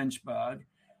in Lynchburg.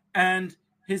 And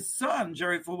his son,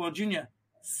 Jerry Falwell Jr.,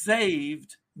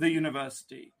 saved the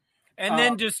university. And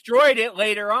then destroyed it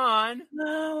later on.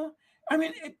 No, I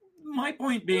mean, my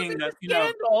point being that,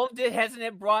 scandal, hasn't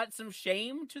it brought some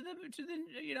shame to the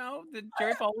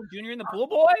Jerry Falwell Jr. and the pool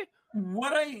boy?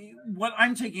 What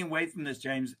I'm taking away from this,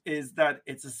 James, is that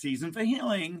it's a season for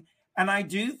healing. And I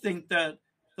do think that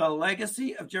the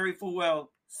legacy of Jerry Falwell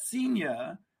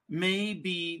Sr. may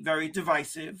be very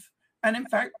divisive. And in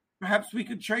fact, perhaps we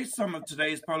could trace some of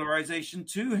today's polarization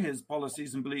to his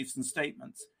policies and beliefs and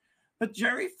statements. But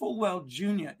Jerry Falwell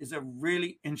Jr. is a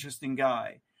really interesting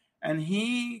guy. And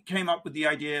he came up with the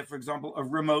idea, for example,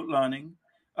 of remote learning,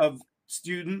 of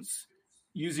students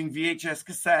using VHS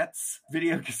cassettes,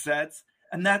 video cassettes,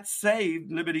 and that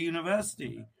saved Liberty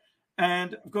University.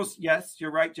 And of course, yes,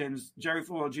 you're right, James. Jerry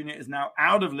Falwell Jr. is now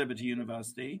out of Liberty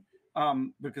University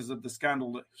because of the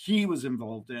scandal that he was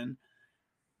involved in.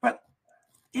 But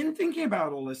in thinking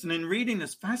about all this and in reading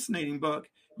this fascinating book,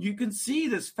 you can see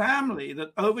this family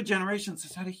that over generations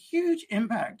has had a huge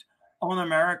impact on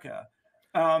America.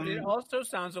 It also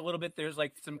sounds a little bit, there's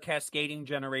like some cascading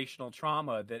generational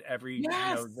trauma that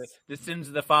the sins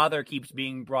of the father keeps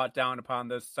being brought down upon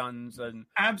the sons. And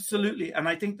absolutely. And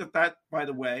I think that, by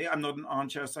the way, I'm not an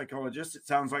armchair psychologist. It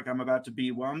sounds like I'm about to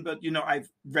be one, but, I've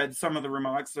read some of the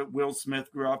remarks that Will Smith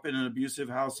grew up in an abusive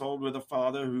household with a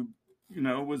father who,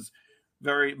 was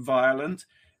very violent.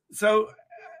 So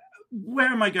where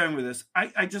am I going with this?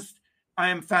 I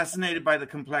am fascinated by the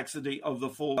complexity of the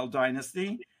Falwell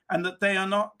dynasty, and that they are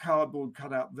not cardboard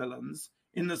cutout villains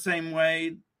in the same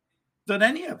way that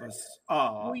any of us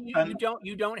are. Well,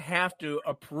 you don't have to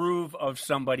approve of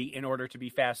somebody in order to be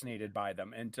fascinated by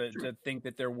them and to think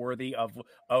that they're worthy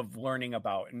of learning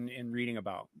about and reading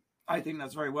about. I think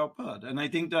that's very well put. And I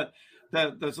think that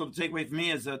the sort of takeaway for me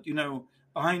is that,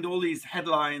 behind all these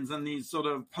headlines and these sort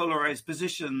of polarized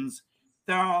positions,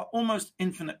 there are almost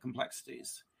infinite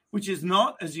complexities, which is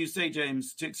not, as you say,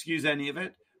 James, to excuse any of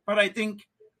it. But I think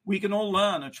we can all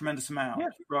learn a tremendous amount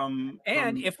from.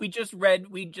 If we just read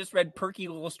perky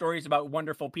little stories about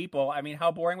wonderful people, I mean,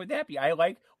 how boring would that be? I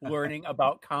like learning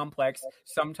about complex,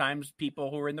 sometimes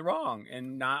people who are in the wrong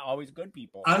and not always good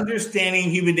people. Understanding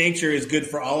human nature is good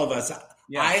for all of us.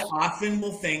 Yes. I often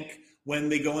will think when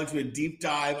they go into a deep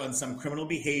dive on some criminal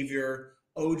behavior,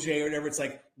 OJ or whatever, it's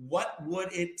like, what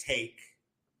would it take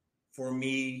for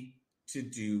me to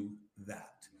do that?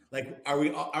 Like,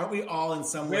 aren't we all in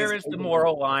some way? Where is the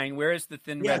moral line? Where is the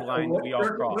thin red line that we all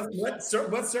cross? What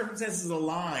circumstances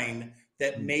align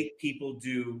that make people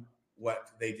do what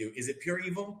they do? Is it pure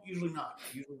evil? Usually not.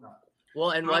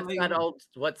 Well, and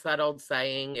what's that old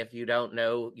saying? If you don't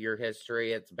know your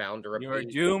history, it's bound to repeat. You're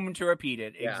doomed to repeat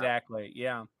it. Yeah. Exactly.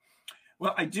 Yeah.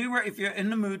 Well, I do. If you're in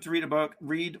the mood to read a book,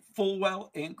 read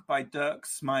Fulwell Inc. by Dirk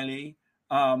Smiley.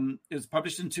 It was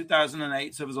published in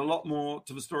 2008, so there's a lot more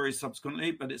to the story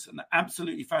subsequently, but it's an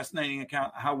absolutely fascinating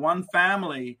account how one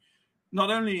family,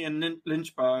 not only in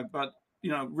Lynchburg, but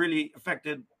really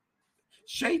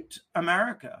shaped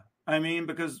America. I mean,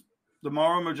 because the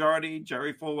Moral Majority,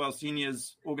 Jerry Falwell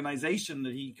Sr.'s organization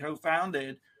that he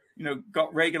co-founded,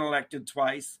 got Reagan elected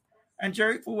twice. And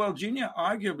Jerry Falwell Jr.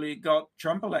 arguably got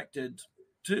Trump elected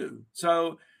too.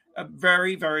 So a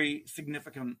very, very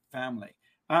significant family.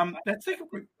 Let's take a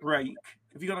quick break.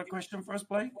 Have you got a question for us,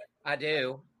 Blake? I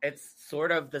do. It's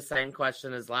sort of the same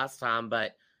question as last time,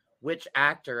 but which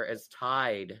actor is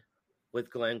tied with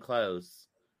Glenn Close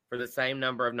for the same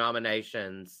number of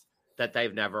nominations that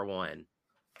they've never won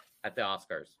at the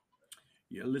Oscars?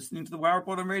 You're listening to the Wow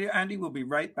Report on Radio Andy. We'll be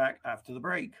right back after the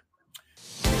break.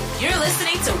 You're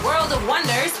listening to World of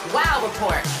Wonders Wow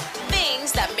Report.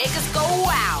 Things that make us go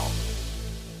wow.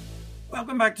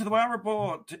 Welcome back to the Wow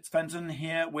Report. It's Fenton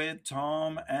here with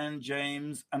Tom and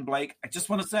James and Blake. I just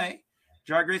want to say,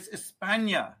 Drag Race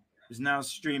España is now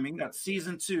streaming. That's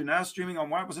season 2, now streaming on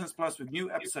Wow Presents Plus with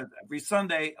new episodes every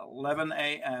Sunday, 11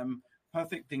 a.m.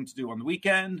 Perfect thing to do on the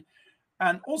weekend.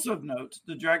 And also of note,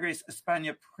 the Drag Race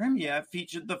España premiere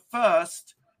featured the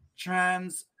first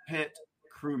trans pit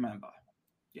crew member.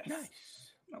 Yes.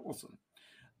 Nice.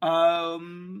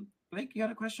 Awesome. Blake, you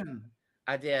had a question?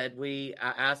 I did. I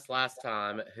asked last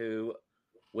time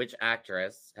which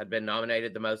actress had been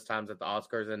nominated the most times at the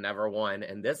Oscars and never won.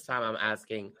 And this time I'm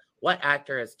asking, what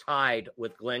actor is tied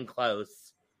with Glenn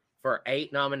Close for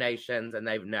 8 nominations and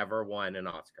they've never won an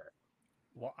Oscar?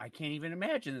 Well, I can't even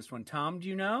imagine this one. Tom, do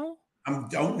you know? I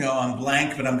don't know. I'm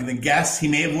blank, but I'm going to guess he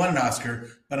may have won an Oscar,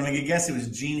 but I'm going to guess it was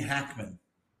Gene Hackman.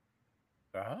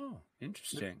 Oh,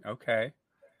 interesting. Okay.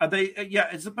 Are they?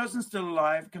 Is the person still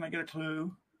alive? Can I get a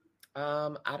clue?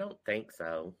 I don't think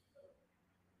so.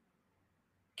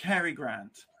 Cary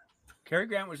Grant. Cary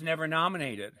Grant was never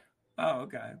nominated. Oh,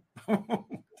 okay.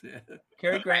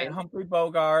 Cary Grant, Humphrey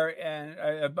Bogart, and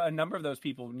a number of those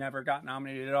people never got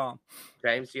nominated at all.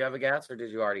 James, do you have a guess, or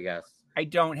did you already guess? I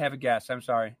don't have a guess. I'm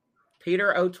sorry.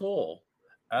 Peter O'Toole.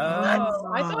 Oh,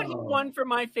 I thought he won for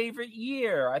My Favorite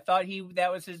Year. I thought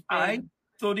that was his big... I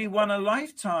thought he won a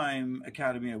Lifetime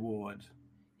Academy Award.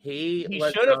 He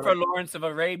should have for Lawrence of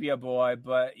Arabia, boy,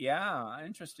 but yeah,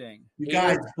 interesting. You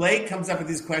guys, Blake comes up with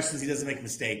these questions. He doesn't make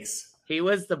mistakes. He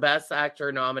was the Best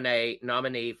Actor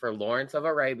nominee for Lawrence of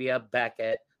Arabia,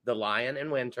 Beckett, The Lion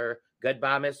in Winter,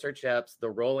 Goodbye, Mr. Chips,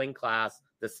 The Ruling Class,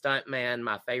 The Stuntman,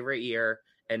 My Favorite Year,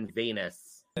 and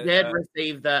Venus. He did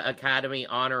receive the Academy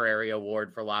Honorary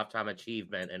Award for Lifetime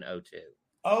Achievement in 2002.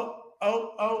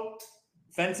 Oh.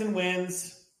 Fenton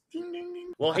wins. Ding, ding,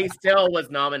 ding. Well, he still was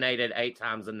nominated 8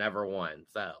 times and never won.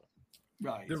 So,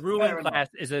 right. The Ruling Class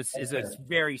is a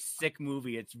very sick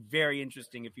movie. It's very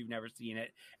interesting if you've never seen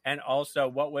it. And also,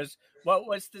 what was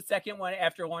the second one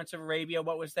after Lawrence of Arabia?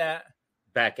 What was that?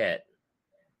 Beckett.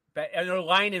 The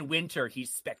Lion in Winter.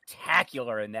 He's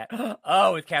spectacular in that.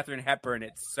 Oh, with Katharine Hepburn,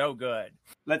 it's so good.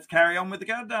 Let's carry on with the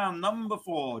countdown. Number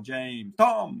 4, James.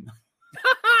 Tom.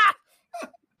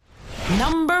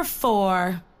 Number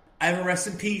 4. I have a rest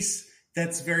in peace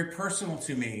that's very personal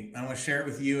to me. I want to share it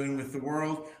with you and with the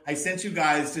world. I sent you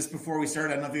guys just before we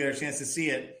started. I don't know if you had a chance to see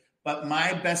it, but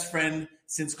my best friend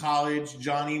since college,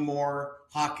 Johnny Moore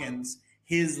Hawkins,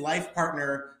 his life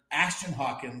partner, Ashton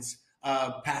Hawkins,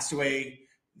 passed away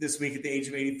this week at the age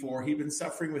of 84. He'd been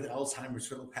suffering with Alzheimer's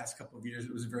for the past couple of years.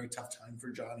 It was a very tough time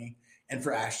for Johnny and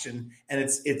for Ashton. And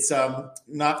it's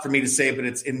not for me to say, but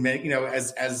it's in,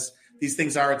 as these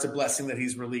things are, it's a blessing that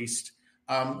he's released.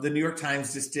 The New York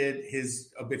Times just did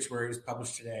his obituary. It was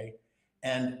published today.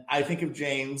 And I think of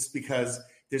James because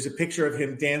there's a picture of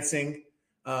him dancing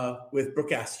with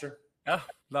Brooke Astor. Oh,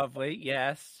 lovely.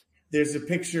 Yes. There's a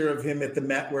picture of him at the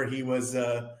Met where he was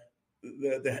the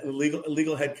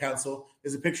legal head counsel.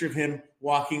 There's a picture of him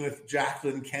walking with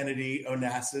Jacqueline Kennedy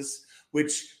Onassis,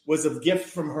 which was a gift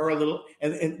from her a little,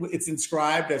 and it's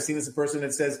inscribed. I've seen this in person.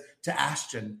 It says, to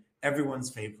Ashton, everyone's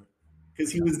favorite.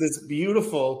 Because he was this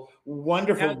beautiful,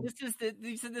 wonderful. Now,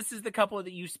 this is the couple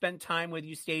that you spent time with.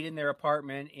 You stayed in their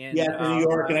apartment in New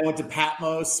York, and I went to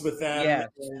Patmos with them.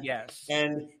 Yes.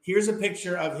 And here's a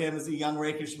picture of him as a young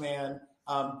rakish man.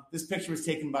 This picture was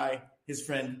taken by his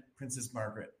friend Princess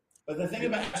Margaret. But the thing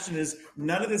about Ashton is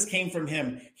none of this came from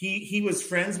him. He was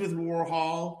friends with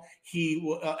Warhol.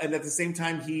 And at the same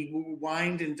time he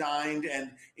wined and dined,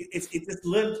 and it just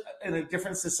lived in a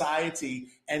different society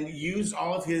and used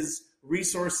all of his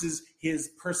resources, his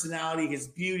personality, his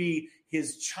beauty,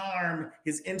 his charm,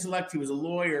 his intellect. He was a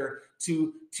lawyer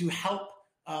to help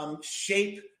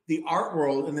shape the art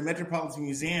world in the Metropolitan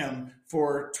Museum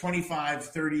for 25,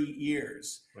 30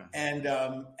 years.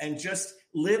 Wow. And just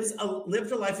lived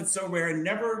a life that's so rare, and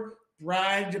never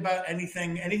bragged about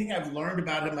anything. Anything I've learned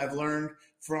about him, I've learned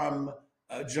from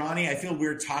Johnny. I feel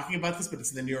weird talking about this, but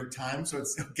it's in the New York Times, so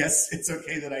I guess it's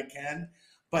okay that I can.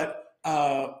 But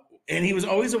and he was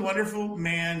always a wonderful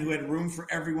man who had room for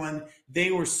everyone.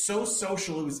 They were so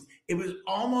social. It was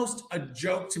almost a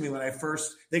joke to me when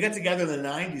they got together in the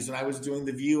 90s when I was doing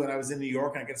The View and I was in New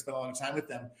York and I got to spend a lot of time with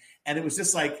them. And it was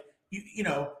just like, you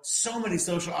know, so many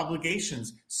social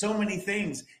obligations, so many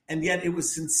things. And yet it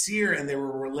was sincere, and there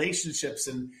were relationships.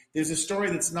 And there's a story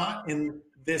that's not in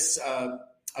this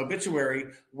obituary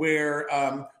where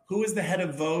who was the head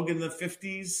of Vogue in the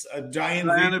 50s?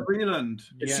 Diana Vreeland.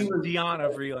 Yeah, she was Diana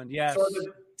Vreeland, yes.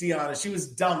 Diana. She was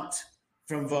dumped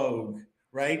from Vogue,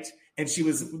 right? And she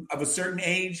was of a certain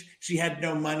age. She had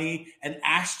no money. And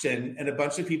Ashton and a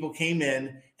bunch of people came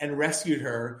in and rescued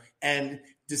her and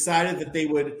decided that they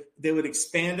would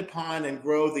expand upon and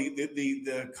grow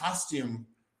the costume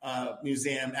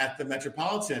museum at the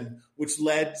Metropolitan, which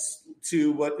led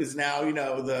to what is now, you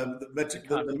know, the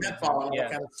Met Ball and all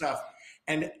that kind of stuff.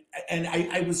 And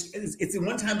it's the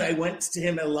one time that I went to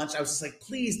him at lunch. I was just like,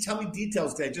 please tell me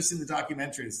details, because I just seen the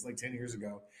documentary. It's like 10 years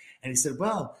ago. And he said,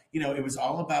 well, you know, it was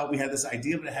all about, we had this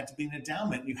idea, but it had to be an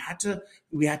endowment.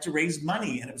 We had to raise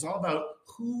money. And it was all about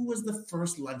who was the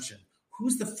first luncheon?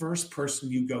 Who's the first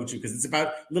person you go to? Because it's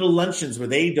about little luncheons where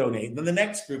they donate, and then the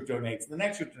next group donates, and the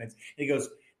next group donates. And he goes,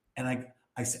 and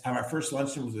I said, our first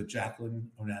luncheon was with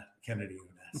Jacqueline Kennedy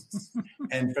Onassis.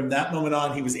 And from that moment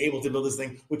on, he was able to build this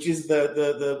thing, which is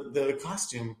the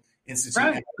Costume Institute.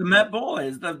 Right. The Met Ball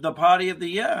is the party of the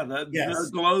year, the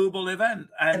global event.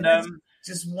 And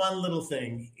just one little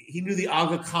thing. He knew the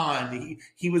Aga Khan.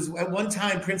 He was, at one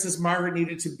time, Princess Margaret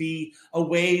needed to be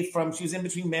away from, she was in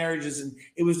between marriages, and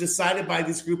it was decided by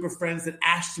this group of friends that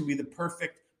Ashton would be the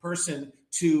perfect person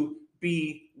to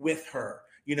be with her,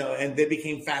 you know, and they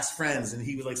became fast friends, and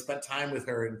he would spend time with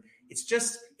her. And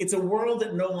it's a world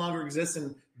that no longer exists.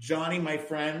 And Johnny, my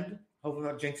friend, hopefully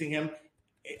I'm not jinxing him,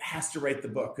 it has to write the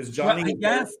book, because Johnny.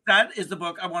 Yes, that is the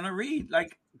book I want to read.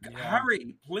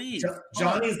 Hurry, please.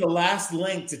 Johnny is the last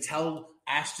link to tell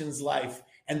Ashton's life,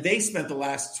 and they spent the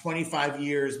last 25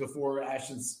 years before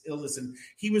Ashton's illness, and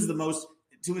he was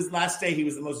to his last day, he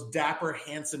was the most dapper,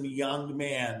 handsome young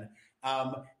man,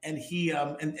 and he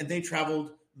and they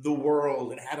traveled the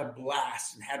world and had a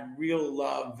blast and had real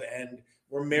love and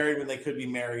were married when they could be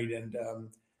married. And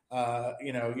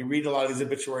you know, you read a lot of these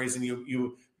obituaries and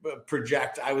you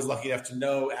project. I was lucky enough to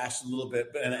know Ashton a little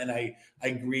bit, and I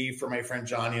grieve for my friend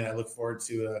Johnny, and I look forward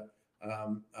to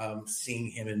seeing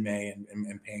him in May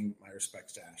and paying my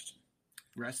respects to Ashton.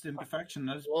 Rest in perfection.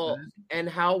 And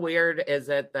how weird is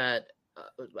it that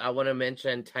I want to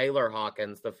mention Taylor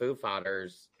Hawkins, the Foo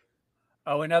Fighters.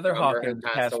 Oh, another Hawkins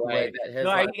passed away. No,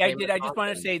 I did. I just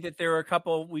want to say that there were a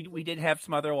couple. We did have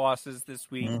some other losses this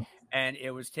week, and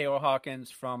it was Taylor Hawkins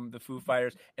from the Foo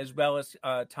Fighters, as well as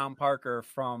Tom Parker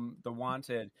from The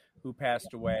Wanted, who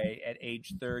passed away at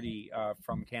age 30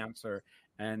 from cancer,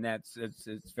 and it's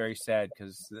very sad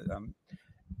because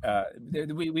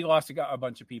we lost a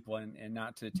bunch of people, and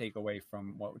not to take away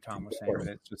from what Tom was saying,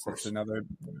 but it's another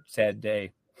sad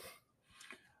day.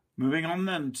 Moving on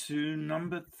then to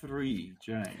number 3,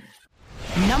 James.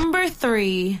 Number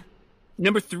 3.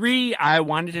 Number 3, I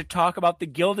wanted to talk about the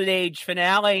Gilded Age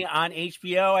finale on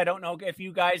HBO. I don't know if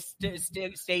you guys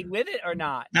stayed with it or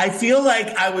not. I feel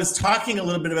like I was talking a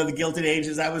little bit about the Gilded Age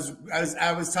as I was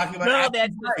talking about.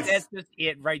 No, that's just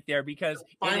it right there, because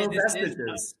final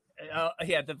vestiges.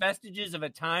 The vestiges of a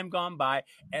time gone by.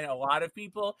 And a lot of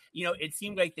people, you know, it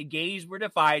seemed like the gays were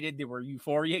divided. There were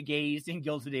Euphoria gays and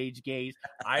Gilded Age gays.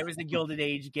 I was a Gilded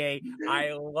Age gay.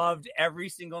 I loved every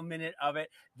single minute of it.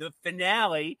 The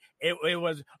finale, it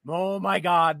was, oh my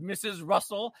God, Mrs.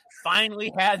 Russell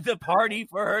finally had the party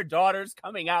for her daughters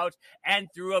coming out, and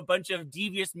through a bunch of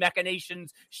devious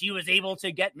machinations, she was able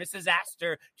to get Mrs.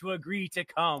 Astor to agree to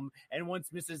come. And once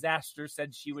Mrs. Astor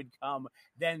said she would come,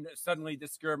 then suddenly the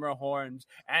Skirmer horns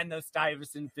and the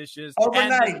Stuyvesant fishes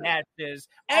overnight, and the matches,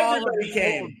 everybody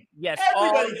came.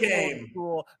 Everybody came.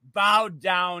 School bowed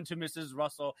down to Mrs.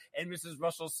 Russell, and Mrs.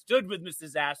 Russell stood with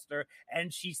Mrs. Astor,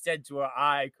 and she said to her,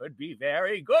 I could be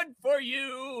very good for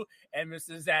you. And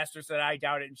Mrs. Astor said, I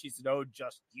doubt it. And she said, oh,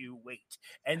 just you wait.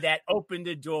 And that opened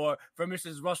the door for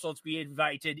Mrs. Russell to be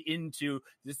invited into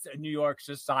this New York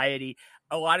society.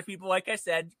 A lot of people, like I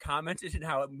said, commented on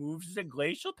how it moves at a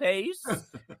glacial pace.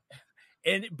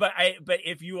 But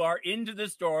if you are into the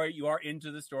story, you are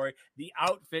into the story. The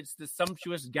outfits, the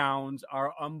sumptuous gowns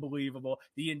are unbelievable.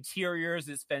 The interiors,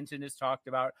 as Fenton has talked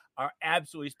about, are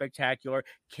absolutely spectacular.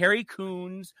 Carrie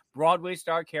Coons, Broadway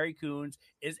star Carrie Coons,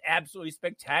 is absolutely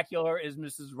spectacular as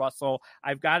Mrs. Russell.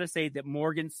 I've got to say that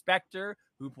Morgan Spector,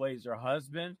 who plays her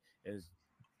husband, is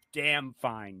damn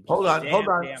fine. Hold on.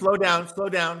 Slow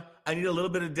fine. down. I need a little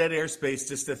bit of dead air space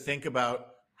just to think about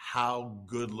how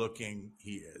good looking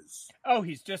he is. Oh,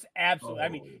 he's just absolutely. I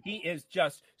mean, he is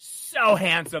just so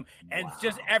handsome, and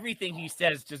just everything he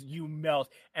says, just you melt.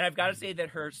 And I've got to say that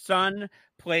her son,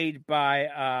 played by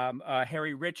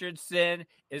Harry Richardson,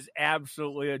 is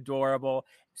absolutely adorable.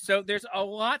 So there's a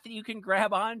lot that you can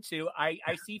grab onto. I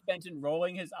see Fenton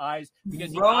rolling his eyes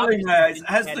because rolling eyes.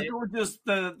 Has the gorgeous,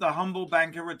 the humble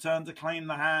banker returned to claim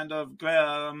the hand of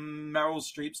Meryl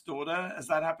Streep's daughter? Has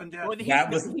that happened yet? Well, he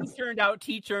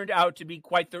turned out to be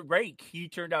quite the rake. He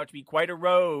turned out to be quite a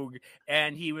rogue,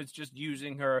 and he was just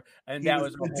using her. And that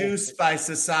was seduced by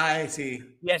society.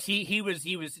 Yes,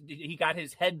 he got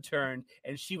his head turned,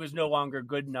 and she was no longer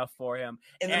good enough for him.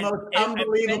 And the most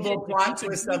unbelievable plot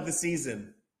twist of the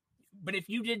season. But if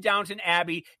you did Downton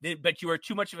Abbey, but you were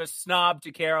too much of a snob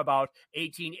to care about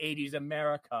 1880s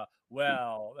America,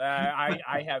 well,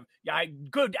 I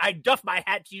doff my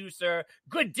hat to you, sir.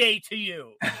 Good day to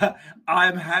you.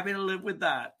 I'm happy to live with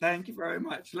that. Thank you very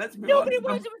much. Let's move on. No, but it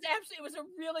was a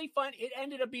really fun. It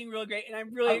ended up being really great, and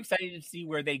I'm really excited to see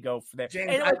where they go from there.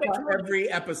 James, I saw every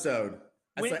episode.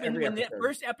 When the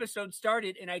first episode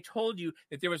started, and I told you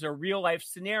that there was a real life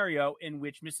scenario in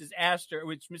which Mrs.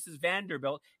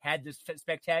 Vanderbilt had this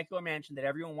spectacular mansion that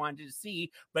everyone wanted to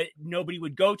see, but nobody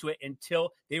would go to it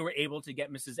until they were able to get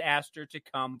Mrs. Astor to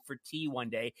come for tea one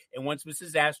day. And once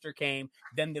Mrs. Astor came,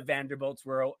 then the Vanderbilts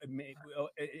were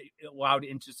allowed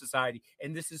into society.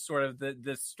 And this is sort of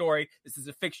the story. This is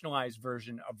a fictionalized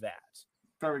version of that.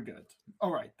 Very good.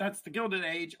 All right. That's The Gilded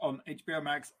Age on HBO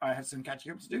Max. I have some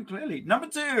catching up to do, clearly. Number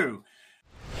two.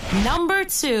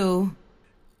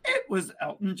 It was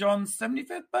Elton John's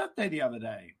 75th birthday the other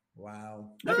day.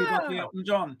 Wow. Happy birthday, Elton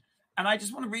John. And I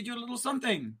just want to read you a little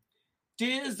something.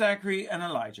 Dear Zachary and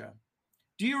Elijah,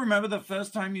 do you remember the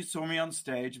first time you saw me on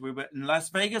stage? We were in Las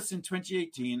Vegas in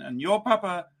 2018, and your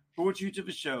papa brought you to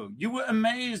the show. You were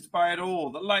amazed by it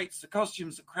all, the lights, the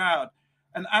costumes, the crowd.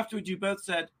 And afterward, you both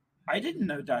said, I didn't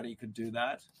know Daddy could do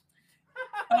that.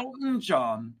 Elton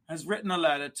John has written a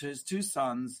letter to his two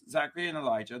sons, Zachary and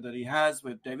Elijah, that he has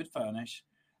with David Furnish,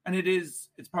 and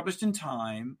it's published in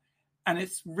Time, and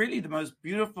it's really the most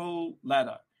beautiful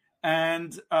letter.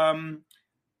 And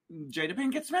Jada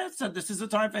Pinkett Smith said, this is a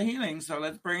time for healing, so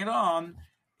let's bring it on.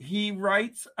 He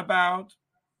writes about,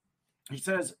 he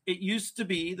says, it used to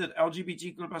be that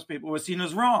LGBTQ+ people were seen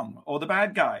as wrong or the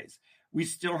bad guys. We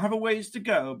still have a ways to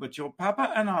go, but your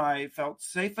papa and I felt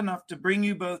safe enough to bring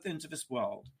you both into this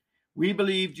world. We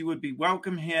believed you would be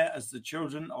welcome here as the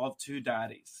children of two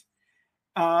daddies.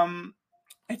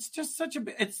 It's just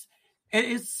it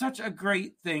is such a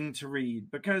great thing to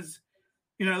read because,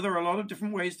 you know, there are a lot of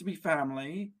different ways to be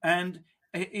family. And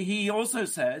he also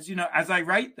says, you know, as I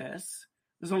write this,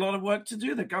 there's a lot of work to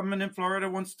do. The government in Florida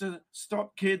wants to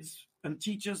stop kids and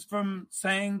teachers from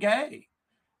saying gay.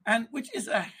 And which is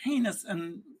a heinous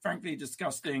and frankly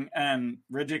disgusting and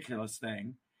ridiculous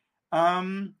thing.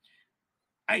 He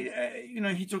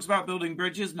talks about building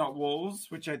bridges, not walls,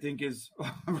 which I think is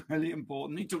really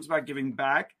important. He talks about giving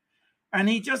back. And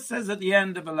he just says at the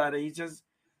end of a letter, he says,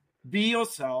 be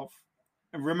yourself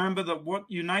and remember that what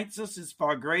unites us is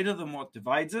far greater than what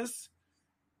divides us.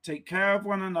 Take care of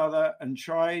one another and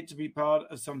try to be part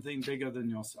of something bigger than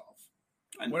yourself.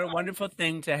 What a wonderful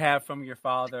thing to have from your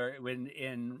father when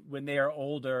they are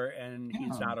older and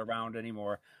he's not around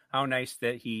anymore. How nice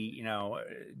that he, you know,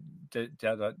 did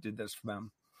this for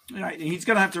them. Right. He's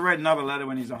going to have to write another letter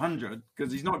when he's 100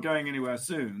 because he's not going anywhere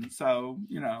soon. So,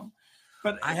 you know,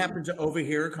 but I happened to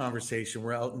overhear a conversation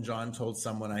where Elton John told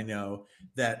someone I know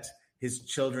that his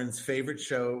children's favorite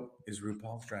show is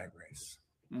RuPaul's Drag Race.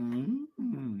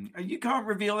 Mm-hmm. You can't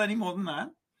reveal any more than that.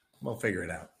 We'll figure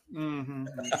it out. Mm-hmm.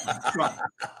 Right.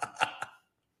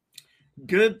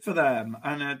 Good for them,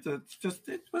 and it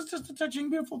was just a touching,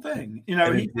 beautiful thing. You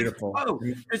know, beautiful.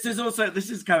 This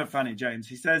is kind of funny, James.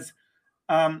 He says,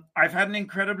 "I've had an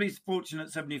incredibly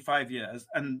fortunate 75 years,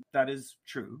 and that is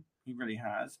true. He really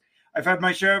has. I've had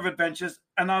my share of adventures,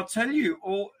 and I'll tell you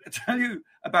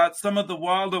about some of the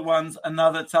wilder ones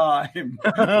another time.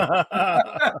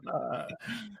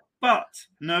 But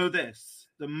know this.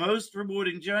 The most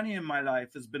rewarding journey in my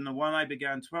life has been the one I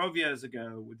began 12 years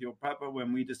ago with your papa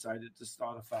when we decided to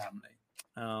start a family."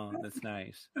 Oh, that's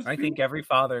nice. I think every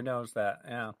father knows that.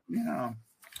 Yeah. Yeah.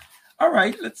 All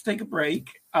right, let's take a break.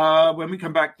 When we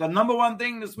come back, the number one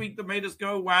thing this week that made us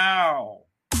go, wow.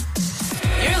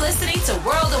 You're listening to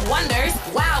World of Wonders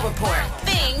Wow Report.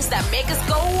 Things that make us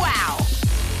go wow.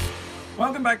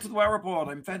 Welcome back to the Wow Report.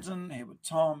 I'm Fenton, here with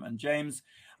Tom and James.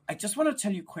 I just want to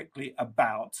tell you quickly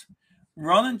about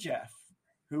Ron and Jeff,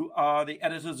 who are the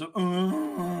editors of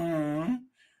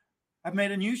have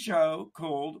made a new show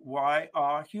called Why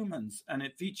Are Humans? And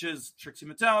it features Trixie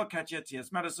Mattel, Katya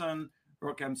T.S. Madison,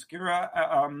 Rokem Skira,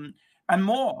 and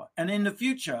more. And in the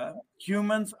future,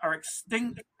 humans are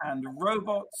extinct and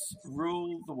robots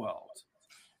rule the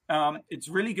world. It's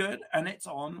really good, and it's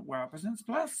on Wow Presents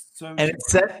Plus. And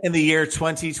it's set in the year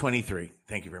 2023.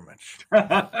 Thank you very much.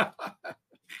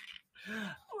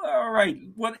 All right.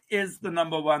 What is the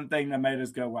number one thing that made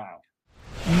us go, wow?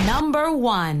 Number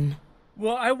one.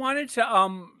 Well, I wanted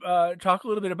to talk a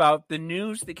little bit about the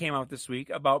news that came out this week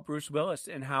about Bruce Willis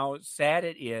and how sad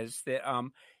it is that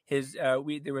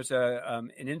there was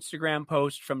an Instagram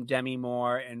post from Demi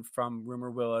Moore and from Rumor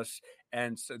Willis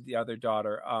and so the other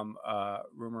daughter,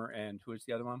 Rumor, and who is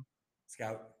the other one?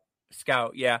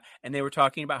 Scout, yeah. And they were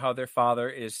talking about how their father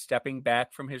is stepping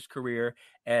back from his career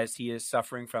as he is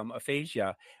suffering from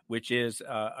aphasia, which is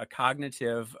a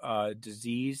cognitive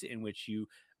disease in which your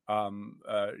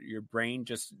brain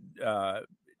just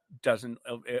doesn't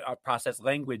process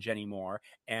language anymore,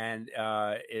 and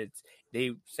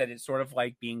they said it's sort of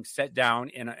like being set down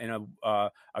in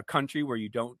a country where you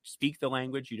don't speak the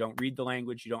language, you don't read the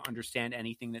language, you don't understand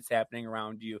anything that's happening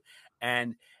around you,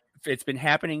 and it's been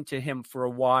happening to him for a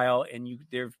while. And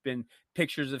there've been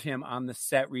pictures of him on the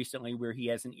set recently where he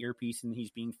has an earpiece and he's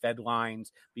being fed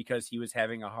lines because he was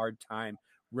having a hard time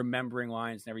remembering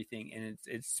lines and everything, and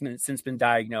it's since been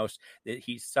diagnosed that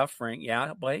he's suffering.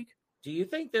 Yeah, Blake? Do you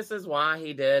think this is why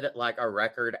he did like a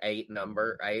record 8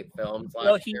 films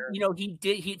last year?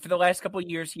 He for the last couple of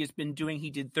years he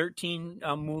did 13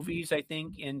 movies, I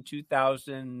think, in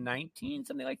 2019,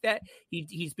 something like that.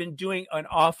 He's been doing an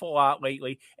awful lot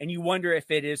lately, and you wonder if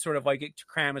it is sort of like to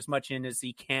cram as much in as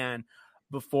he can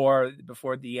before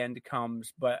the end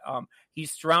comes. But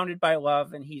he's surrounded by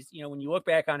love, and he's, when you look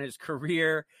back on his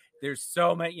career, there's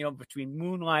so many, between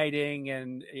Moonlighting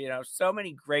and, so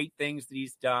many great things that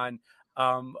he's done.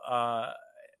 I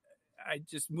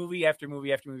just movie after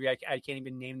movie after movie. I can't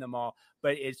even name them all,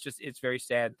 but it's very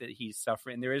sad that he's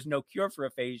suffering. There is no cure for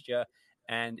aphasia.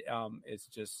 And it's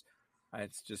just a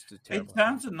terrible. It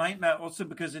sounds a nightmare also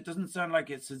because it doesn't sound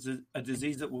like it's a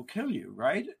disease that will kill you,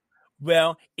 right?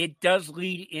 Well, it does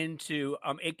lead into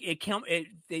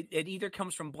it either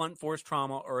comes from blunt force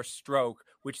trauma or a stroke,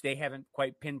 which they haven't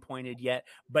quite pinpointed yet,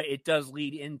 but it does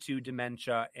lead into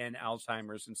dementia and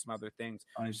Alzheimer's and some other things.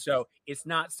 So it's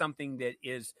not something that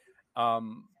is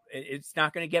it's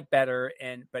not going to get better,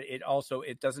 but it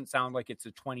doesn't sound like it's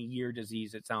a 20-year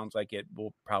disease. It sounds like it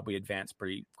will probably advance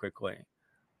pretty quickly.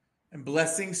 And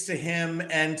blessings to him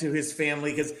and to his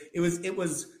family, because it was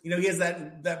he has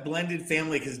that blended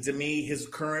family, because Demi, his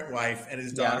current wife, and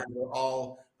his daughter were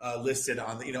all listed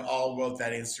on all wrote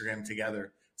that Instagram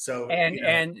together. So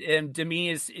and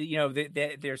Demi is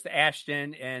there's the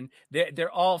Ashton, and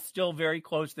they're all still very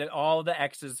close. That all the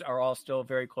exes are all still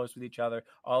very close with each other.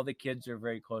 All the kids are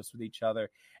very close with each other.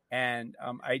 And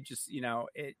I just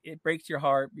it breaks your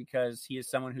heart because he is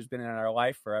someone who's been in our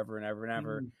life forever and ever and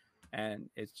ever. Mm-hmm. And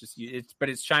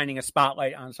it's shining a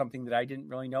spotlight on something that I didn't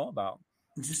really know about.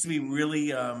 Just to be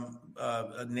really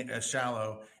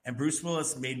shallow, and Bruce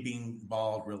Willis made being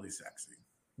bald really sexy.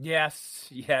 Yes.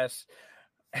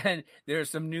 And there's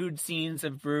some nude scenes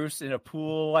of Bruce in a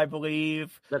pool, I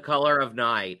believe. The Color of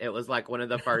Night. It was like one of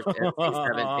the first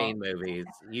NC-17 movies.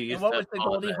 What was the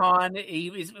Goldie Hawn?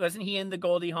 Wasn't he in the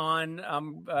Goldie Hawn?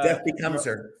 Death Becomes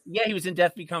Her. Yeah, he was in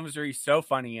Death Becomes Her. He's so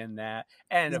funny in that.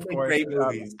 And of course,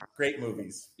 great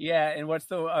movies. Yeah, and what's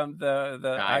the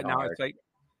Die now Hard. It's like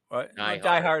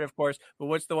Die Hard, of course. But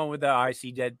what's the one with the I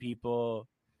See Dead People?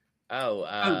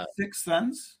 Sixth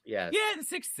Sense. Yes. Yeah, The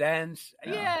Sixth Sense.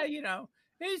 Yeah,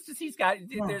 it's just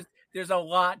there's a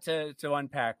lot to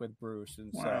unpack with Bruce,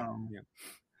 and so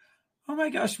Oh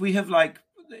my gosh, we have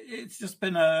it's just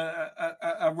been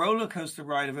a roller coaster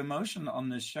ride of emotion on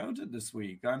this show this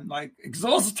week. I'm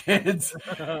exhausted.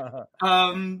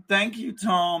 Thank you,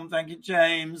 Tom. Thank you,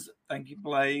 James. Thank you,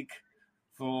 Blake,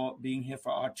 for being here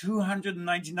for our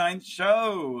 299th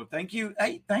show. Thank you.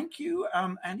 Hey, thank you,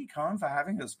 Andy Cohen, for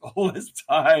having us for all this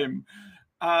time.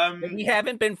 We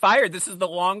haven't been fired. This is the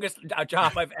longest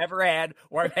job I've ever had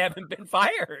where I haven't been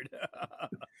fired.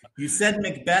 You said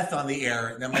Macbeth on the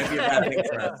air. That might be a bad thing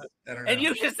for us. I don't know. And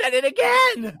you just said it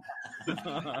again.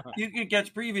 You can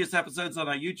catch previous episodes on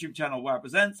our YouTube channel, Wow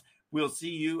Presents. We'll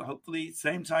see you, hopefully,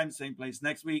 same time, same place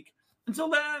next week. Until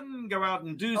then, go out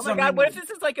and do something. Oh my God, what if this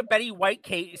is like a Betty White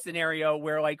case scenario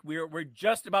where like we're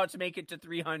just about to make it to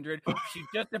 300. She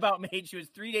just about made, she was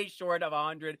 3 days short of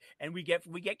 100, and we get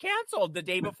canceled the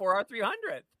day before our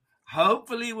 300th.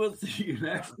 Hopefully we'll see you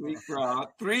next week for our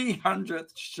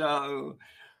 300th show.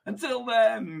 Until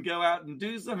then, go out and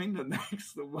do something that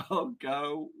makes the world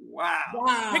go, wow.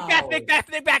 Macbeth.